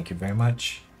 Thank you very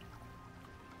much.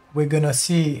 We're gonna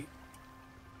see.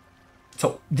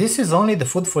 So this is only the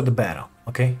food for the battle,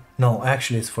 okay? No,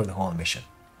 actually it's for the whole mission.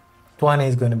 20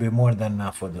 is gonna be more than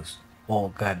enough for this whole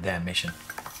goddamn mission.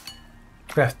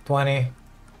 Craft 20.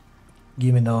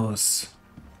 Give me those.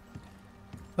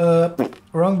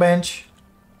 Wrong bench.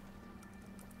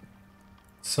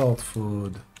 Salt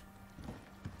food.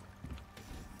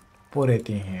 Put it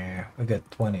in here. We got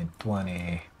 20 and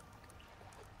 20.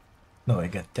 No, I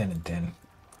got 10 and 10.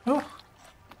 Oh,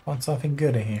 want something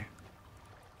good in here.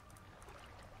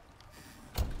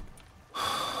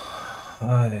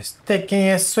 It's taking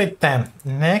a sweet time.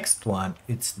 Next one,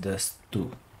 it's the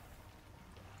stew.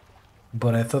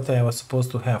 But I thought I was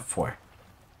supposed to have 4.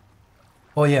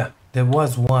 Oh yeah, there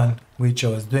was one which I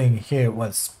was doing here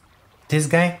was this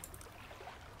guy.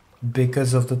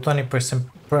 Because of the 20%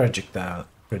 projectile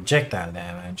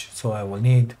damage. So I will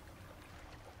need.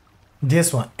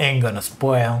 This one ain't gonna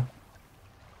spoil.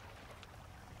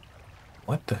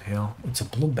 What the hell? It's a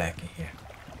blue back in here.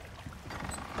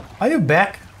 Are you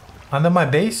back under my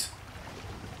base?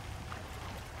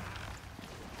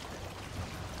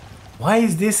 Why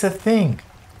is this a thing?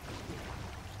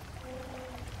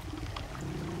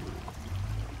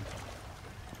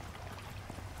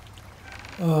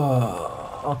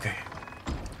 Okay.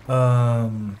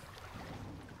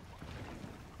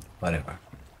 Whatever.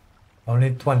 I'll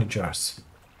need 20 jars.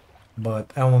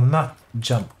 But I will not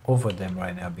jump over them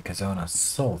right now because I want to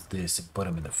solve this and put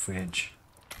them in the fridge.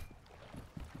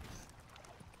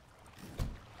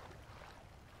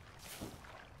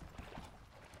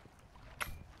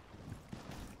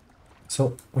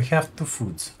 So we have 2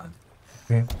 foods.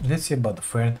 Okay, let's see about the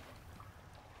third.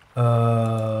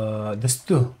 The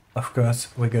stew, of course,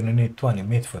 we're gonna need 20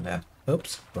 meat for that.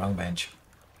 Oops, wrong bench.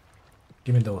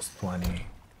 Give me those 20.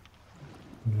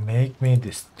 Make me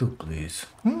this stew, please.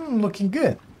 Looking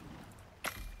good.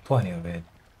 20 of it.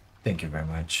 Thank you very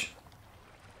much.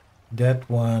 That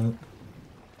one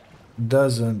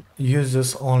doesn't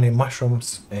uses only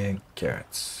mushrooms and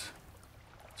carrots.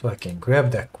 So I can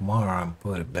grab that Kumara and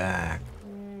put it back.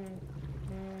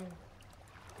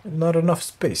 Not enough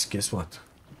space, guess what?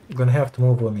 I'm gonna have to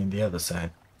move them in the other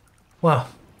side. Well,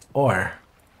 or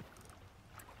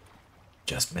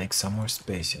just make some more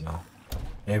space, you know.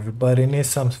 Everybody needs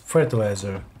some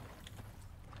fertilizer.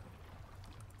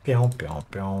 Pew, pew,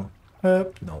 pew.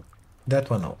 No. That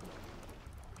one,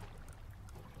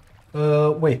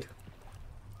 no. Wait.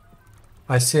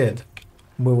 I said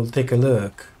we will take a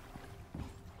look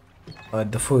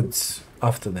at the foods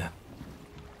after that.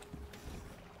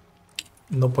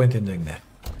 No point in doing that.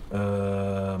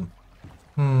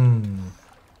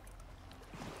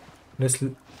 Let's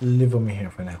leave them here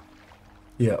for now.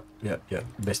 Yeah.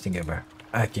 Best thing ever.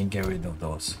 I can get rid of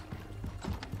those.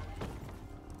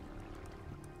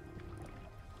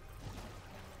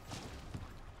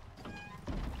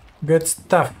 Good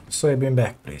stuff. Soybean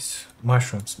back, please.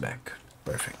 Mushrooms back.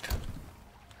 Perfect.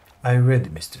 Are you ready,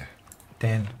 mister?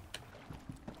 10.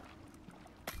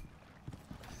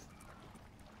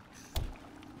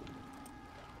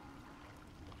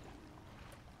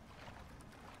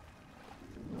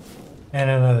 And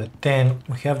another 10.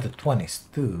 We have the 20s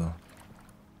too.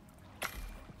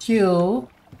 Two.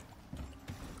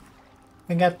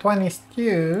 We got 20s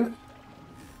too.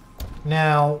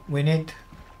 Now we need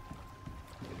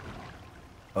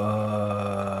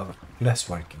less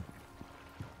working.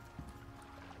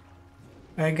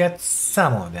 I got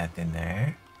some of that in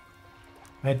there.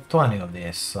 I had 20 of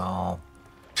this, so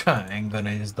I'm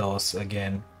gonna use those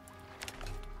again.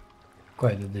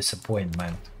 Quite a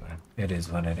disappointment, but it is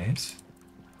what it is.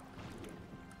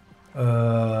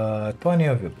 20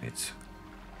 of you, please.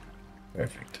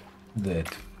 Perfect. Good.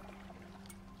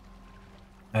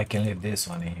 I can leave this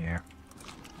one in here.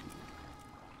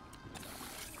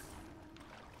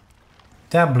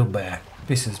 That blue bag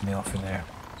pisses me off in there.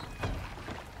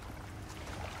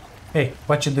 Hey,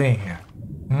 what you doing here?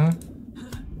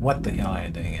 What the hell are you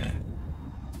doing in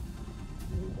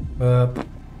there?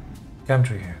 Come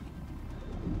through here.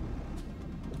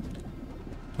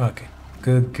 Okay,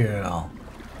 good girl.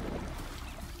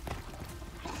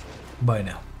 Bye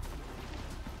now.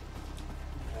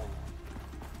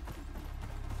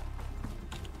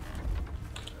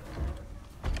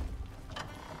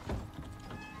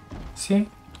 See?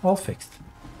 All fixed.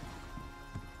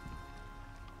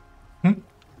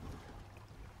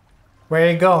 Where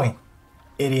are you going,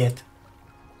 idiot?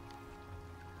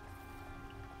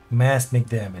 Massive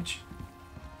damage.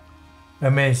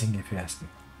 Amazing if you ask me.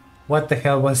 What the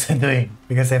hell was I doing?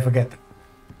 Because I forget.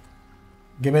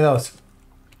 Give me those.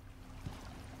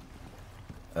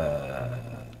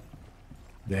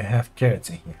 They have carrots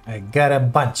in here. I got a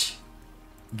bunch.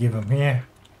 Give them here.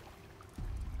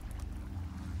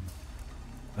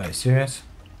 Are you serious?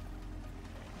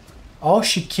 Oh,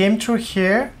 she came through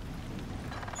here?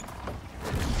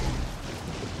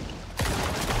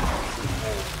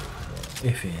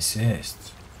 If he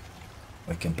insists,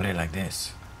 we can play like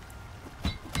this.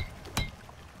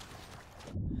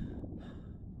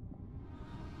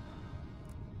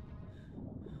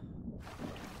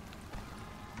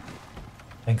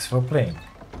 Thanks for playing.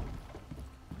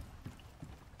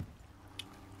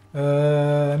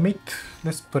 Meat,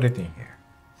 let's put it in here.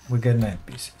 We got 9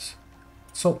 pieces.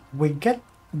 So we get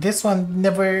this one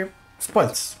never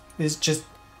spoils. It's just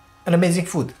an amazing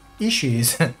food. Issue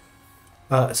is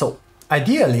so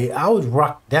ideally I would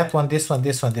rock that one, this one,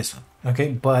 this one, this one.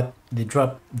 Okay, but they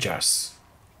drop jars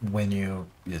when you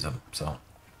use them, so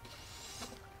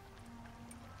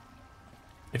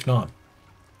if not,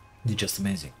 they're just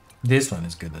amazing. This one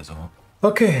is good as well.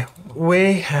 Okay,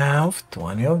 we have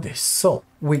 20 of this. So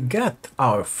we got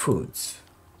our foods.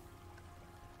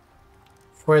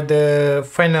 for the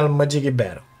final Majigi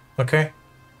battle. Okay.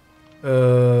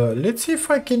 Let's see if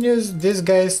I can use these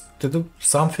guys to do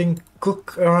something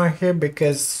cook around here,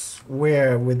 because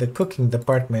we're with the cooking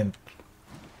department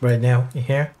right now in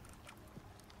here.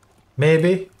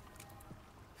 Maybe.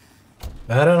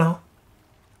 I don't know.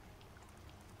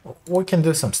 We can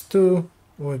do some stew.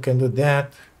 We can do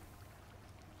that.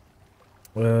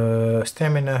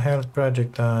 Stamina, health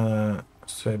project,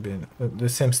 soybean, the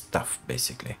same stuff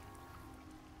basically.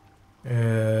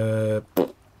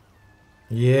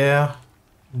 Yeah.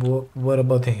 What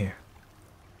about in here?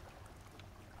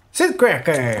 Seed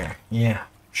cracker! Yeah,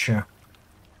 sure.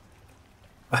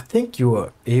 I think you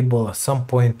were able at some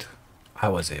point, I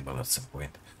was able at some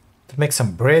point, to make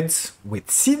some breads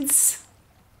with seeds.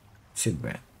 Seed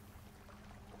bread.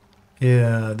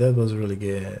 Yeah, that was really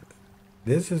good.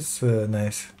 This is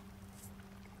nice.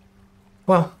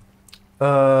 Well,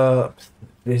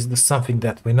 this is something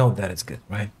that we know that is good,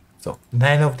 right? So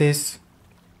 9 of these.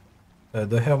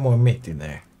 Do I have more meat in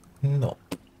there? No.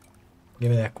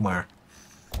 Give me that, Kumar.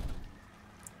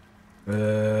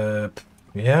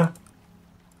 Yeah.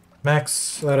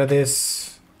 Max out of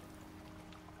this.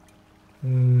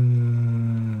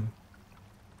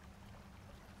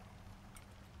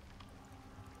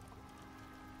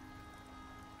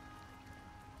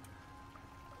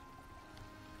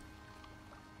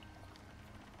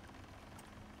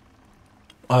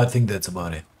 I think that's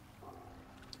about it.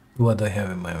 What I have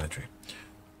in my inventory.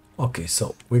 Okay,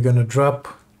 so we're gonna drop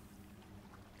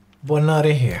one out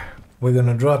in here. We're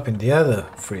gonna drop in the other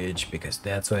fridge, because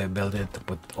that's why I built it, to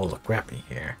put all the crap in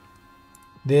here.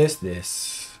 This.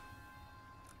 This.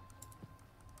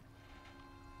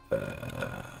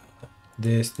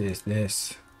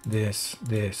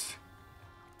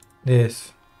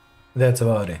 That's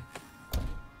about it.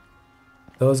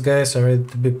 Those guys are ready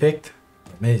to be picked.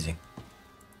 Amazing.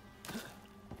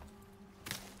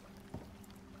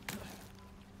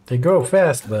 They grow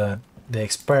fast, but they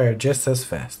expire just as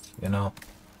fast, you know.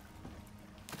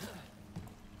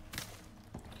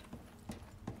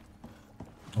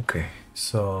 Okay,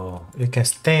 so you can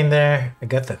stay in there. I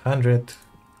got 100.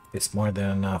 It's more than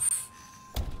enough.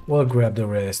 We'll grab the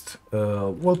rest.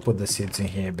 We'll put the seeds in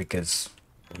here because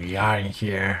we are in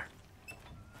here.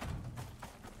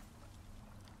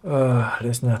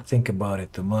 Let's not think about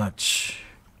it too much.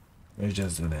 Let's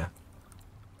just do that.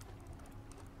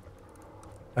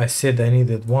 I said I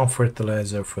needed one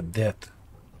fertilizer for that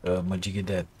Majigi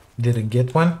that didn't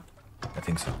get one. I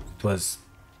think so. It was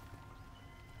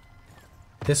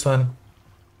this one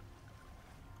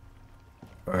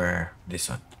or this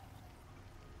one.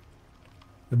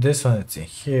 This one, it's in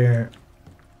here.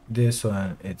 This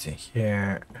one, it's in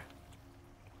here.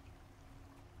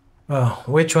 Oh,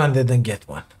 which one didn't get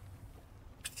one?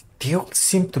 They all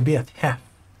seem to be at half.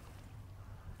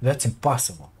 That's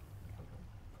impossible.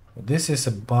 This is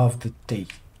above the T.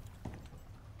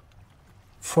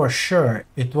 For sure,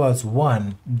 it was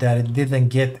one that it didn't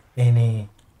get any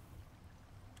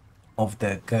of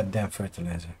the goddamn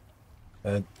fertilizer.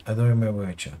 I don't remember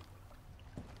which one.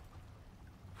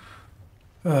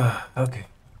 Okay.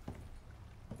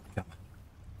 Come on.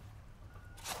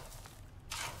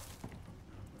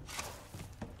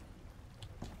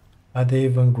 Are they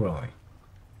even growing?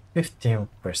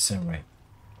 15% rate.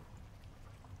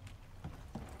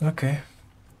 Okay.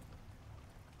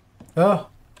 Oh,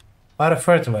 out of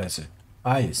fertilizer.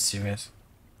 Are you serious?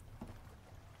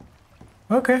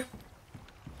 Okay.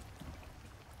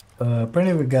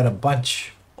 Apparently we got a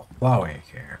bunch of flour in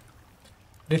here.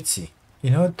 Let's see.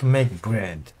 In order to make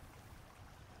bread,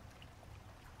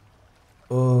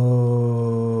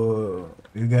 you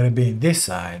gotta be this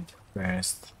side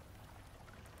first.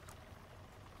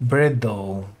 Bread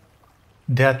dough,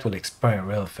 that will expire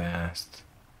real fast.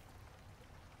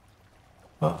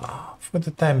 For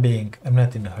the time being, I'm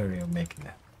not in a hurry of making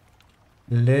that.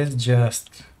 Let's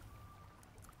just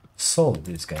salt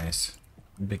these guys,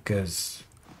 because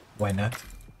why not?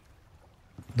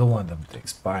 Don't want them to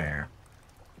expire.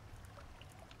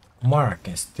 Mark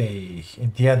can stay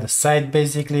in the other side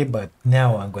basically, but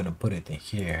now I'm gonna put it in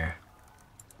here.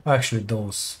 Actually,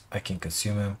 those I can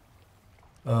consume them.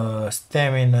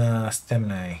 Stamina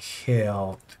and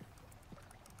health.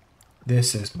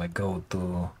 This is my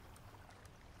go-to.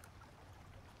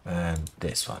 And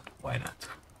this one, why not?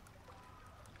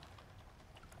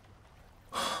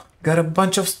 Got a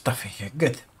bunch of stuff in here,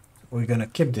 good. We're gonna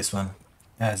keep this one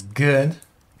as good,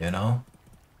 you know.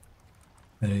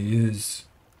 Gonna use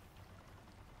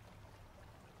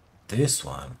this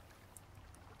one.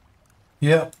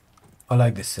 Yep, I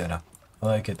like this setup. I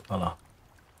like it a lot.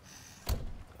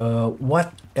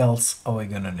 What else are we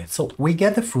gonna need? So we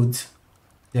get the foods.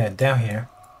 Yeah, down here.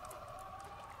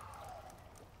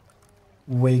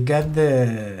 We got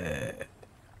the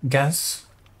guns.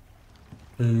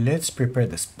 Let's prepare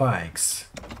the spikes.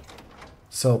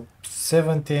 So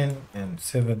 17 and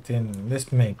 17.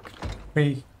 Let's make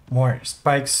 3 more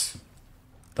spikes.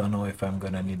 Don't know if I'm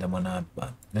gonna need them or not,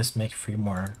 but let's make 3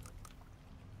 more.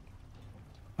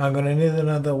 I'm gonna need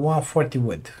another 140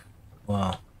 wood.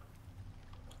 Wow.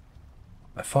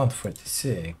 I found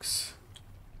 46.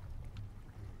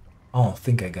 I don't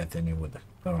think I got any wood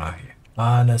around here.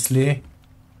 Honestly.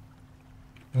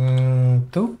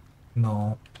 2?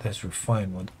 No, that's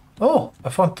refined wood. Oh, I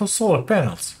found 2 solar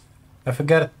panels. I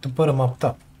forgot to put them up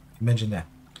top. Imagine that.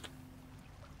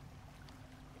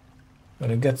 When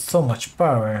you get so much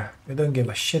power, you don't give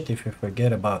a shit if you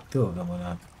forget about 2 of them or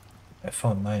not. I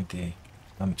found 90.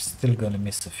 I'm still gonna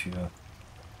miss a few.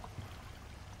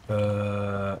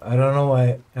 I don't know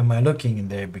why am I looking in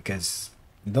there, because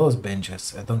those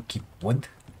benches I don't keep wood.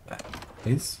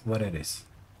 It's what it is.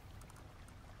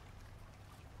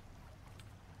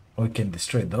 We can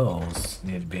destroy those,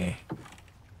 need be.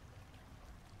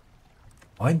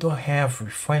 Why do I have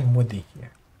refined wood in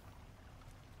here?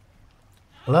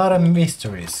 A lot of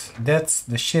mysteries. That's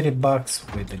the shitty box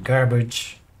with the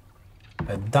garbage.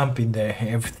 I dump in there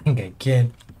everything I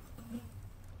can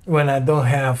when I don't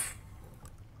have.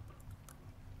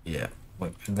 Yeah,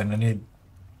 wait, I'm gonna need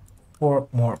 4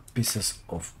 more pieces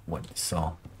of wood,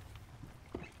 so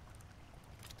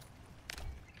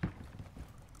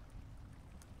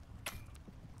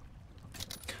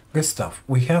good stuff.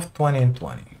 We have 20 and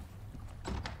 20.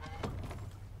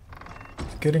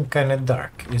 It's getting kind of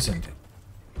dark, isn't it?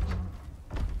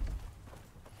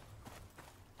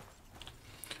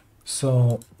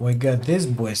 So we got these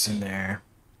boys in there.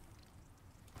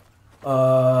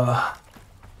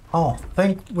 Oh,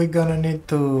 think we're gonna need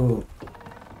to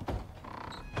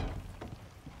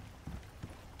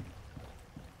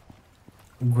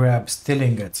grab steel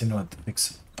ingots in order to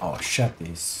fix. Oh, shut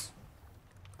this.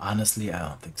 Honestly, I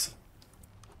don't think so.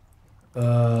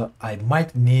 I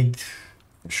might need,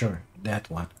 for sure, that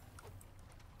one.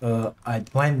 I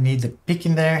might need a pick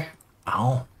in there. I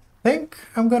don't think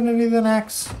I'm gonna need an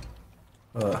axe.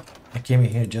 I came in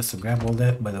here just to grab all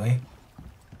that, by the way.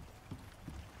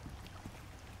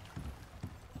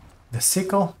 The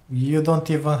sickle, you don't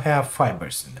even have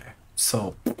fibers in there,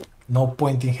 so no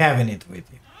point in having it with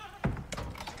you.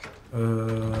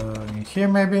 In here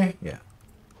maybe? Yeah.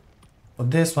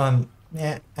 But this one,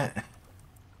 yeah.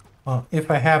 Well, if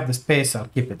I have the space, I'll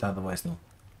keep it, otherwise no.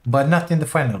 But not in the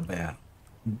final battle.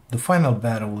 The final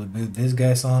battle will be this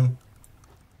guy's on.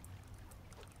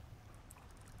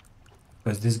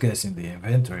 Because this guy's in the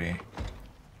inventory.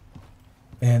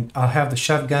 And I'll have the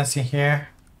shotguns in here.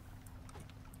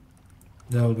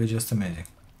 That will be just amazing.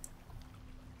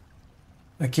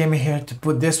 I came in here to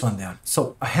put this one down.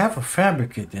 So I have a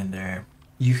fabricate in there.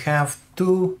 You have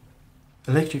 2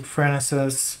 electric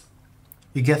furnaces.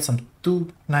 You get some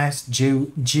 2 nice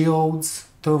geodes,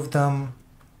 2 of them.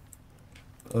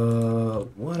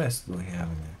 What else do we have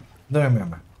in there? Don't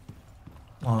remember.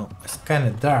 Well, it's kind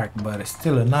of dark, but it's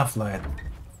still enough light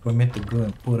for me to go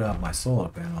and put up my solar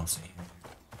panels in here.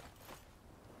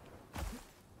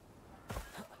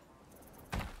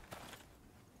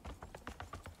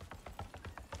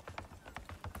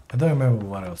 I don't remember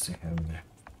what else you have in there.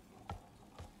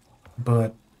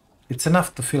 But it's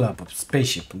enough to fill up a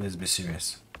spaceship, let's be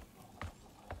serious.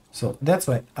 So that's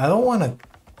why I don't want to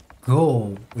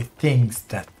go with things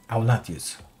that I will not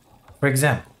use. For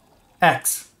example,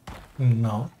 axe.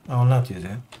 No, I will not use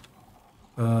it.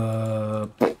 I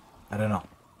don't know.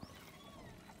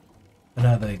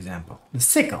 Another example. The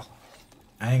sickle.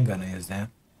 I ain't gonna use that.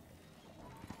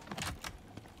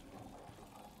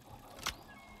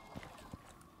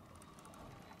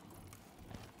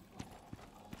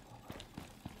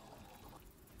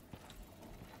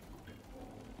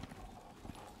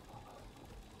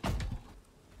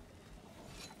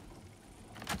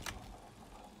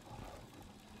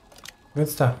 Good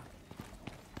stuff.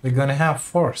 We're gonna have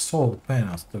 4 solar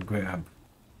panels to grab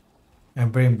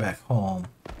and bring back home.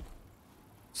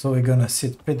 So we're gonna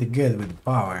sit pretty good with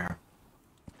power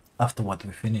after what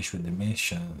we finish with the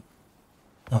mission.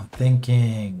 I'm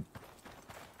thinking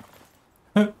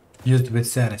used with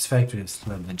satisfactory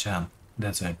slip the jump.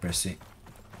 That's why I proceed.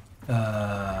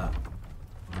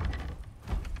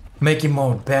 Making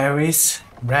more berries,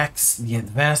 racks, the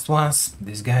advanced ones,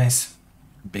 these guys,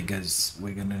 because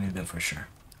we're gonna need them for sure.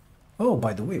 Oh,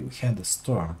 by the way, we had a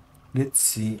storm. Let's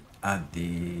see at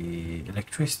the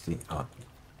electricity output.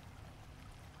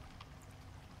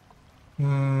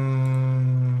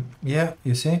 Yeah,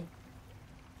 you see?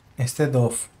 Instead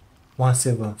of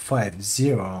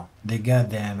 1750, they got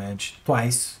damaged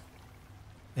twice,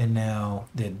 and now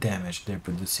they're damaged. They're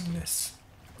producing less.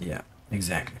 Yeah,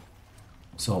 exactly.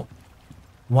 So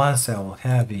once I will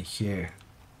have in here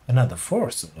another 4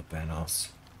 solar panels,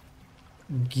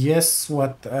 guess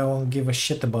what? I won't give a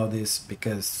shit about this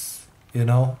because, you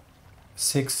know,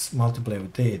 6 multiplied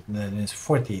with 8, then it's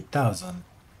 48,000.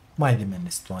 My demand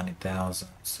is 20,000,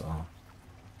 so I'm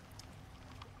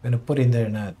gonna put in there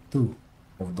now 2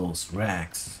 of those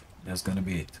racks. That's gonna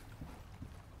be it.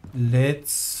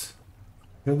 Let's...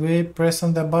 Will we press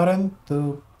on the button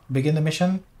to begin the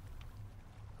mission?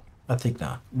 I think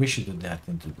not. We should do that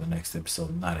into the next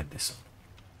episode, not in this one.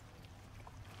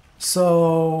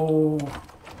 So,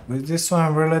 with this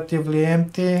one relatively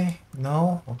empty?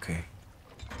 No? Okay.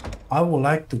 I would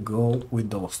like to go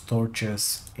with those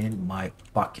torches in my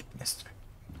pocket, mister.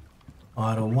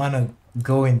 I don't want to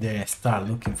go in there and start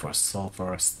looking for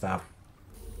sulfur stuff.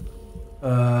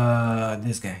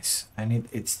 These guys. I need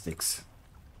 8 sticks.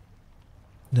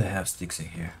 Do I have sticks in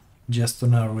here? Just to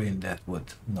not ruin that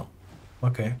wood. No.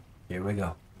 Okay, here we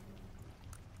go.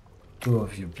 2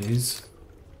 of you, please.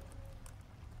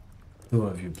 2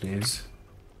 of you, please.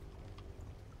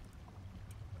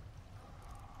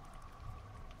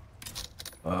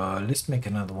 Let's make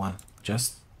another one.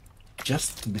 Just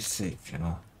to be safe, you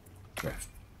know. Craft.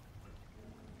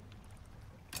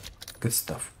 Good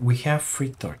stuff. We have 3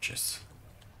 torches.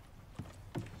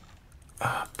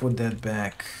 Put that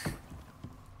back.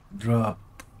 Drop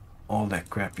all that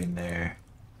crap in there.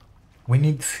 We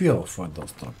need fuel for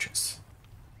those torches.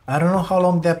 I don't know how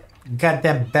long that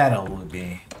goddamn battle will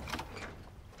be.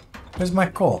 Where's my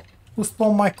coal? Who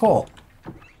stole my coal?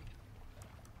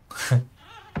 I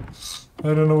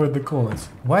don't know where the coal is.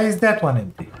 Why is that one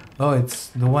empty? Oh, it's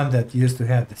the one that used to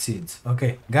have the seeds.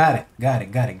 Okay, got it.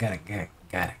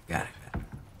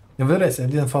 Nevertheless, I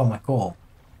didn't find my coal.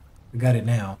 We got it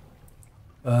now.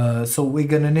 So we're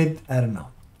gonna need, I don't know,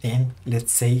 10,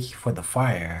 let's say, for the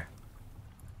fire.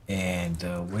 And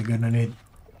we're gonna need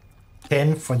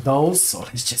 10 for those. So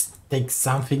let's just take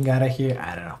something out of here.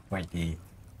 I don't know, 48.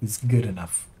 It's good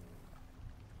enough.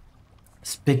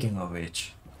 Speaking of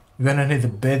which, we're gonna need a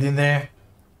bed in there.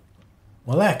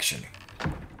 Well, actually,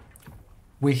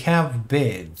 we have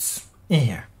beds in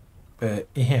here.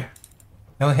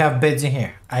 And we have beds in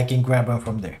here. I can grab them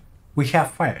from there. We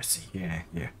have fires in here and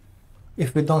here.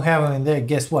 If we don't have them in there,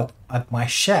 guess what? At my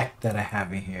shack that I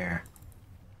have in here,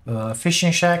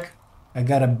 fishing shack, I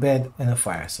got a bed and a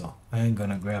fire, so I ain't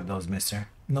gonna grab those, mister.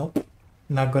 Nope.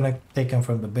 Not gonna take them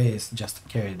from the base just to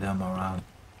carry them around.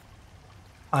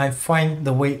 I find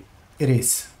the way it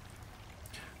is.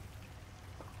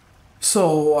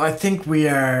 So I think we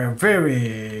are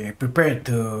very prepared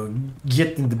to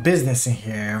get in the business in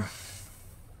here.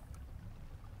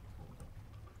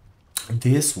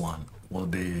 This one will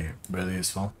be really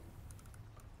useful.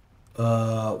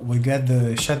 We got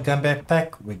the shotgun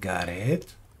backpack, we got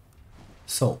it.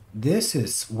 So this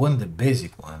is one of the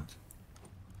basic ones.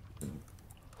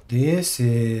 This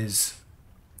is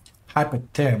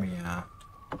hypothermia.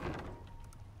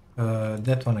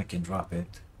 That one I can drop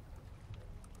it.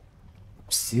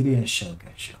 Obsidian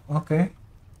shotgun shell. Okay.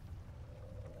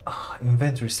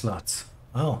 Inventory slots.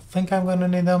 I don't think I'm gonna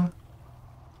need them.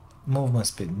 Movement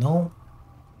speed, no.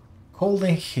 Cold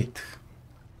and heat.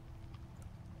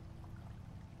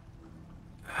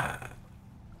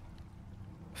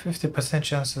 50%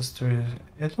 chances to...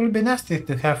 It will be nasty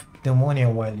to have pneumonia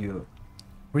while you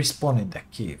respawn in the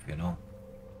cave, you know.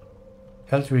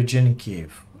 Health regen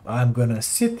cave. I'm gonna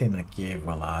sit in a cave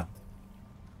a lot.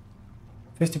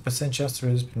 50% chance to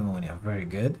resist pneumonia. Very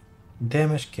good.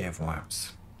 Damage cave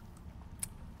worms.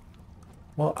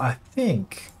 Well, I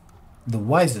think the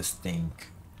wisest thing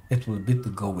it will be to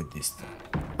go with this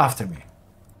thing. After me.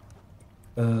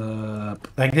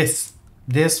 Like this.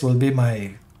 This will be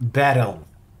my battle.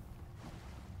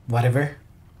 Whatever.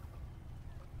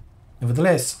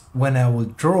 Nevertheless, when I will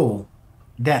draw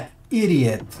that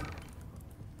idiot,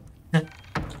 I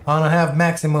don't have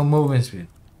maximum movement speed.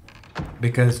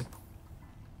 Because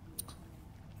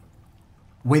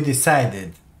we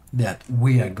decided that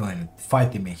we are going to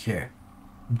fight him in here.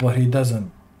 But he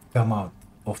doesn't come out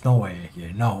of nowhere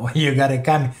here. No, you gotta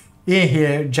come in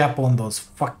here, jump on those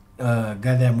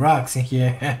goddamn rocks in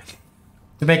here.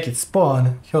 To make it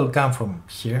spawn, he'll come from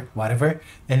here, whatever.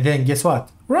 And then guess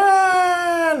what?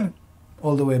 Run!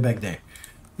 All the way back there.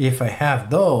 If I have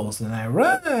those and I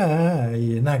run,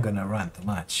 you're not gonna run too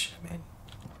much. I mean,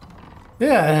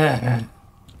 yeah.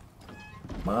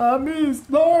 Mommy's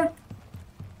dark.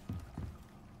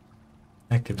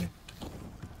 Activate.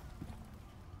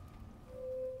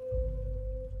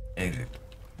 Exit.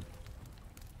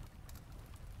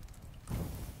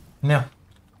 No.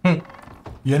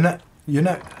 You're not,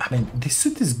 I mean, this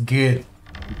suit is good.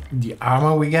 The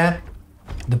armor we got,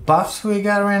 the buffs we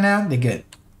got right now, they're good.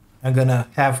 I'm gonna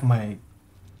have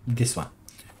this one.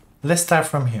 Let's start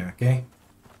from here, okay?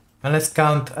 And let's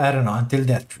count, I don't know, until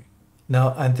that tree.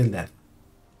 No, until that.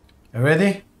 You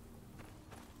ready?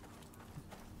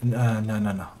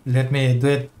 No. Let me do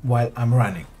it while I'm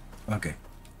running. Okay.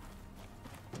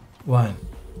 1,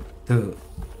 2,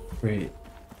 3,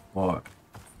 4,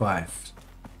 5.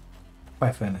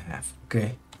 5.5.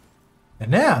 Okay.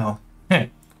 And now,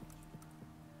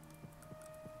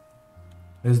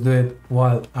 let's do it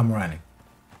while I'm running.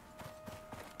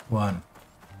 1,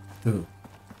 2,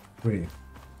 3,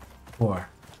 4.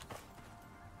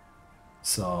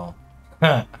 So,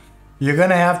 you're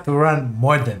gonna have to run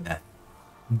more than that.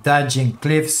 Dodging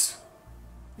cliffs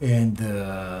and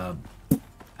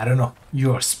I don't know,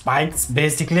 your spikes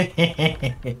basically.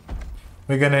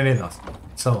 We're gonna need those.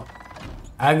 So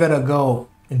I gotta go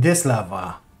in this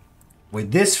lava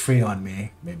with this free on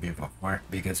me, maybe even 4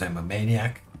 because I'm a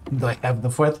maniac. Do I have the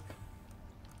 4th?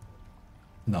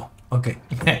 No. Okay.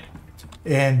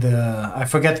 And I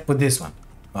forgot to put this one.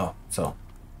 Oh, so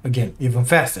again, even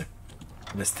faster.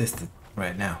 Let's test it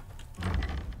right now.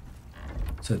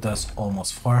 So it does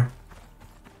almost 4.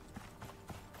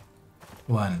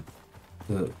 1,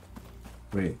 2,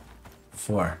 3,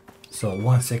 4. So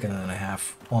 1 second and a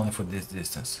half only for this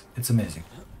distance. It's amazing.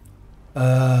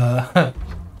 I'm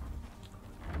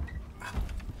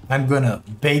gonna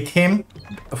bait him.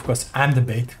 Of course, I'm the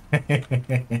bait.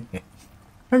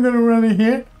 I'm gonna run in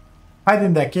here, hide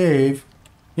in that cave,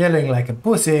 yelling like a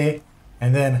pussy,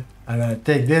 and then I'm gonna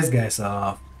take these guys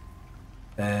off.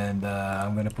 And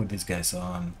I'm gonna put these guys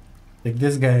on, take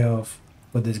this guy off,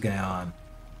 put this guy on,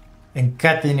 and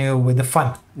continue with the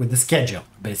fun, with the schedule,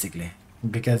 basically,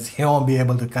 because he won't be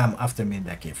able to come after me in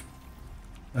that cave.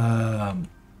 I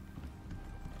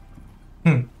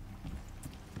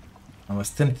was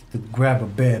tempted to grab a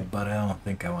bed, but I don't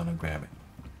think I want to grab it.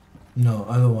 No,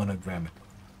 I don't want to grab it.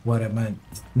 What I might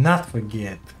not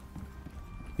forget,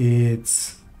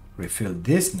 it's refill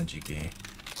this magic key.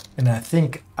 And I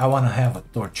think I want to have a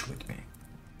torch with me.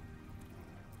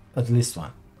 At least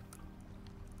one.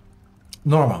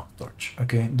 Normal torch,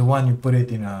 okay? The one you put it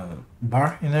in a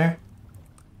bar in there.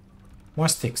 More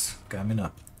sticks coming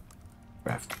up.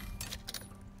 Craft.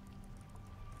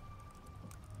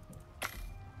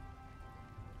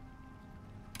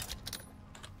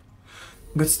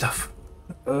 Good stuff.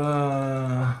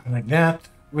 Like that.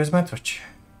 Where's my torch?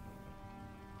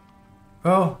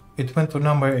 Oh, it went to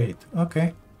number 8. Okay.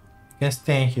 You can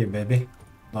stay in here, baby.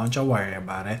 Don't you worry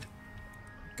about it.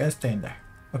 You can stay in there.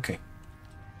 Okay.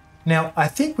 Now, I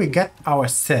think we got our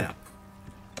setup.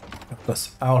 Of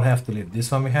course, I'll have to leave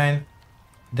this one behind.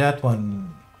 That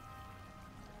one,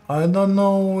 I don't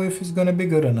know if it's gonna be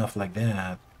good enough like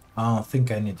that. I don't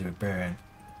think I need to repair it.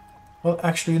 Well,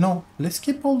 actually, no. Let's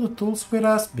keep all the tools with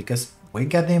us because we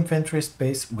got the inventory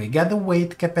space. We got the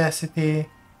weight capacity.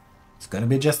 It's gonna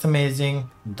be just amazing.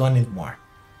 Don't need more.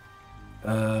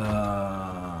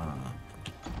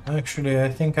 Actually, I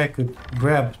think I could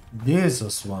grab this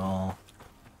as well.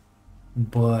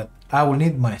 But I will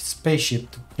need my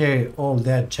spaceship to carry all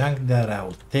that junk that I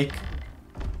will take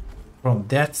from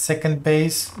that second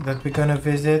base that we're gonna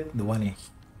visit. The one in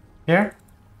here.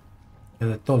 As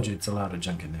I told you, it's a lot of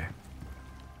junk in there.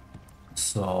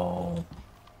 So...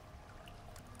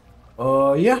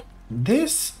 yeah.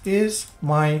 This is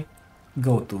my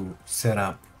go-to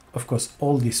setup. Of course,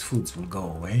 all these foods will go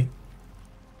away.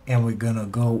 And we're gonna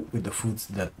go with the foods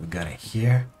that we got in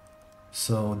here.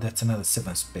 So that's another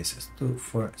 7 spaces. 2,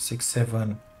 4, 6,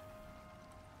 7.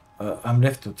 I'm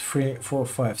left with 3, 4,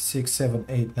 5, 6, 7,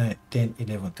 8, 9, 10,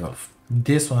 11, 12.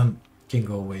 This one can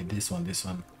go away. This one.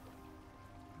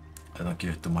 I don't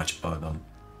care too much about them.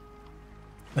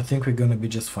 I think we're gonna be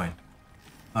just fine.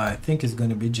 I think it's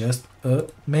gonna be just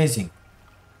amazing.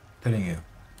 Telling you.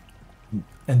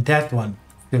 And that one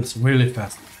feels really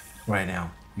fast right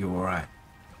now. You were right.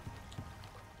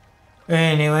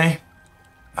 Anyway,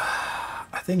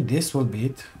 I think this will be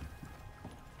it.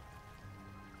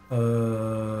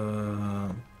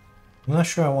 I'm not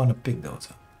sure I want to pick those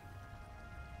up.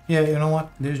 Yeah, you know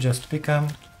what? Let's just pick them.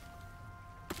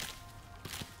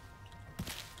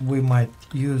 We might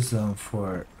use them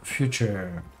for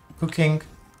future cooking.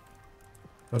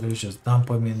 But let's just dump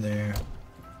them in there.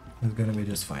 It's gonna be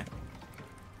just fine.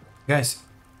 Guys,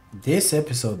 this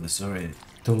episode is already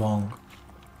too long.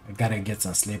 I gotta get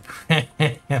some sleep.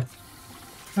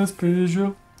 That's per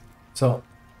usual. So,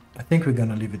 I think we're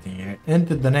gonna leave it in here.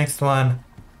 Into the next one,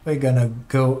 we're gonna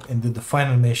go and do the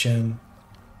final mission.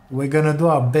 we're gonna do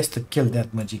our best to kill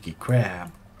that Majiki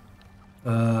crab.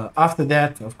 After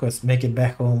that, of course, make it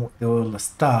back home with all the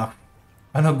stuff.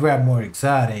 I'm gonna grab more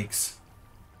exotics.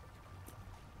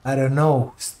 I don't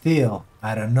know, still,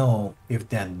 I don't know if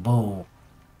that bow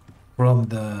from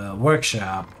the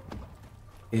workshop,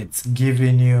 it's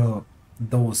giving you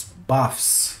those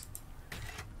buffs.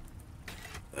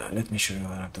 Let me show you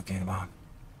what I'm talking about.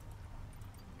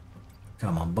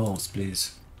 Come on, bows,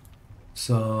 please.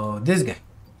 So, this guy.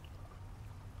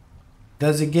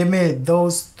 Does it give me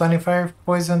those 25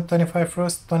 poison, 25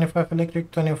 frost, 25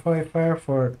 electric, 25 fire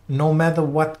for no matter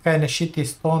what kind of shitty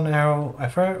stone arrow I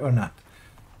fire or not?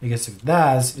 Because if it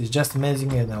does, it's just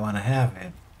amazing and I want to have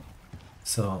it.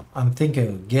 So I'm thinking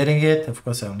of getting it. Of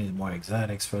course, I'll need more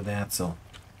exotics for that. So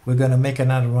we're gonna make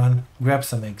another run, grab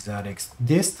some exotics.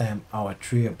 This time our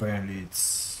tree apparently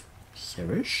it's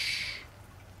herish.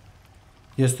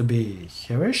 Used to be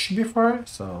herish before,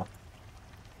 so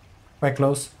quite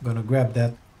close. Gonna grab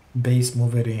that base,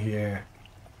 move it in here.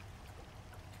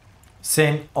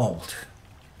 Same old.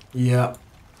 Yeah,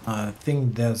 I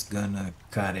think that's gonna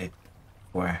cut it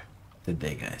for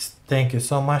today, guys. Thank you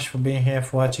so much for being here,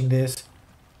 for watching this.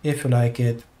 If you like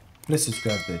it, please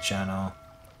subscribe to the channel.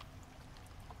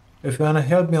 If you want to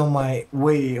help me on my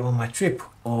way, on my trip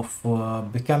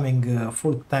of becoming a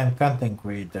full-time content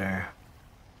creator,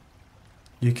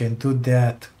 you can do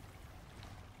that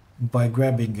by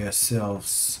grabbing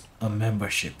yourselves a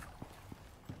membership.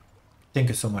 Thank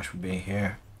you so much for being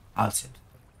here. I'll see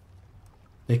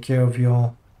you. Take care of you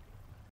all.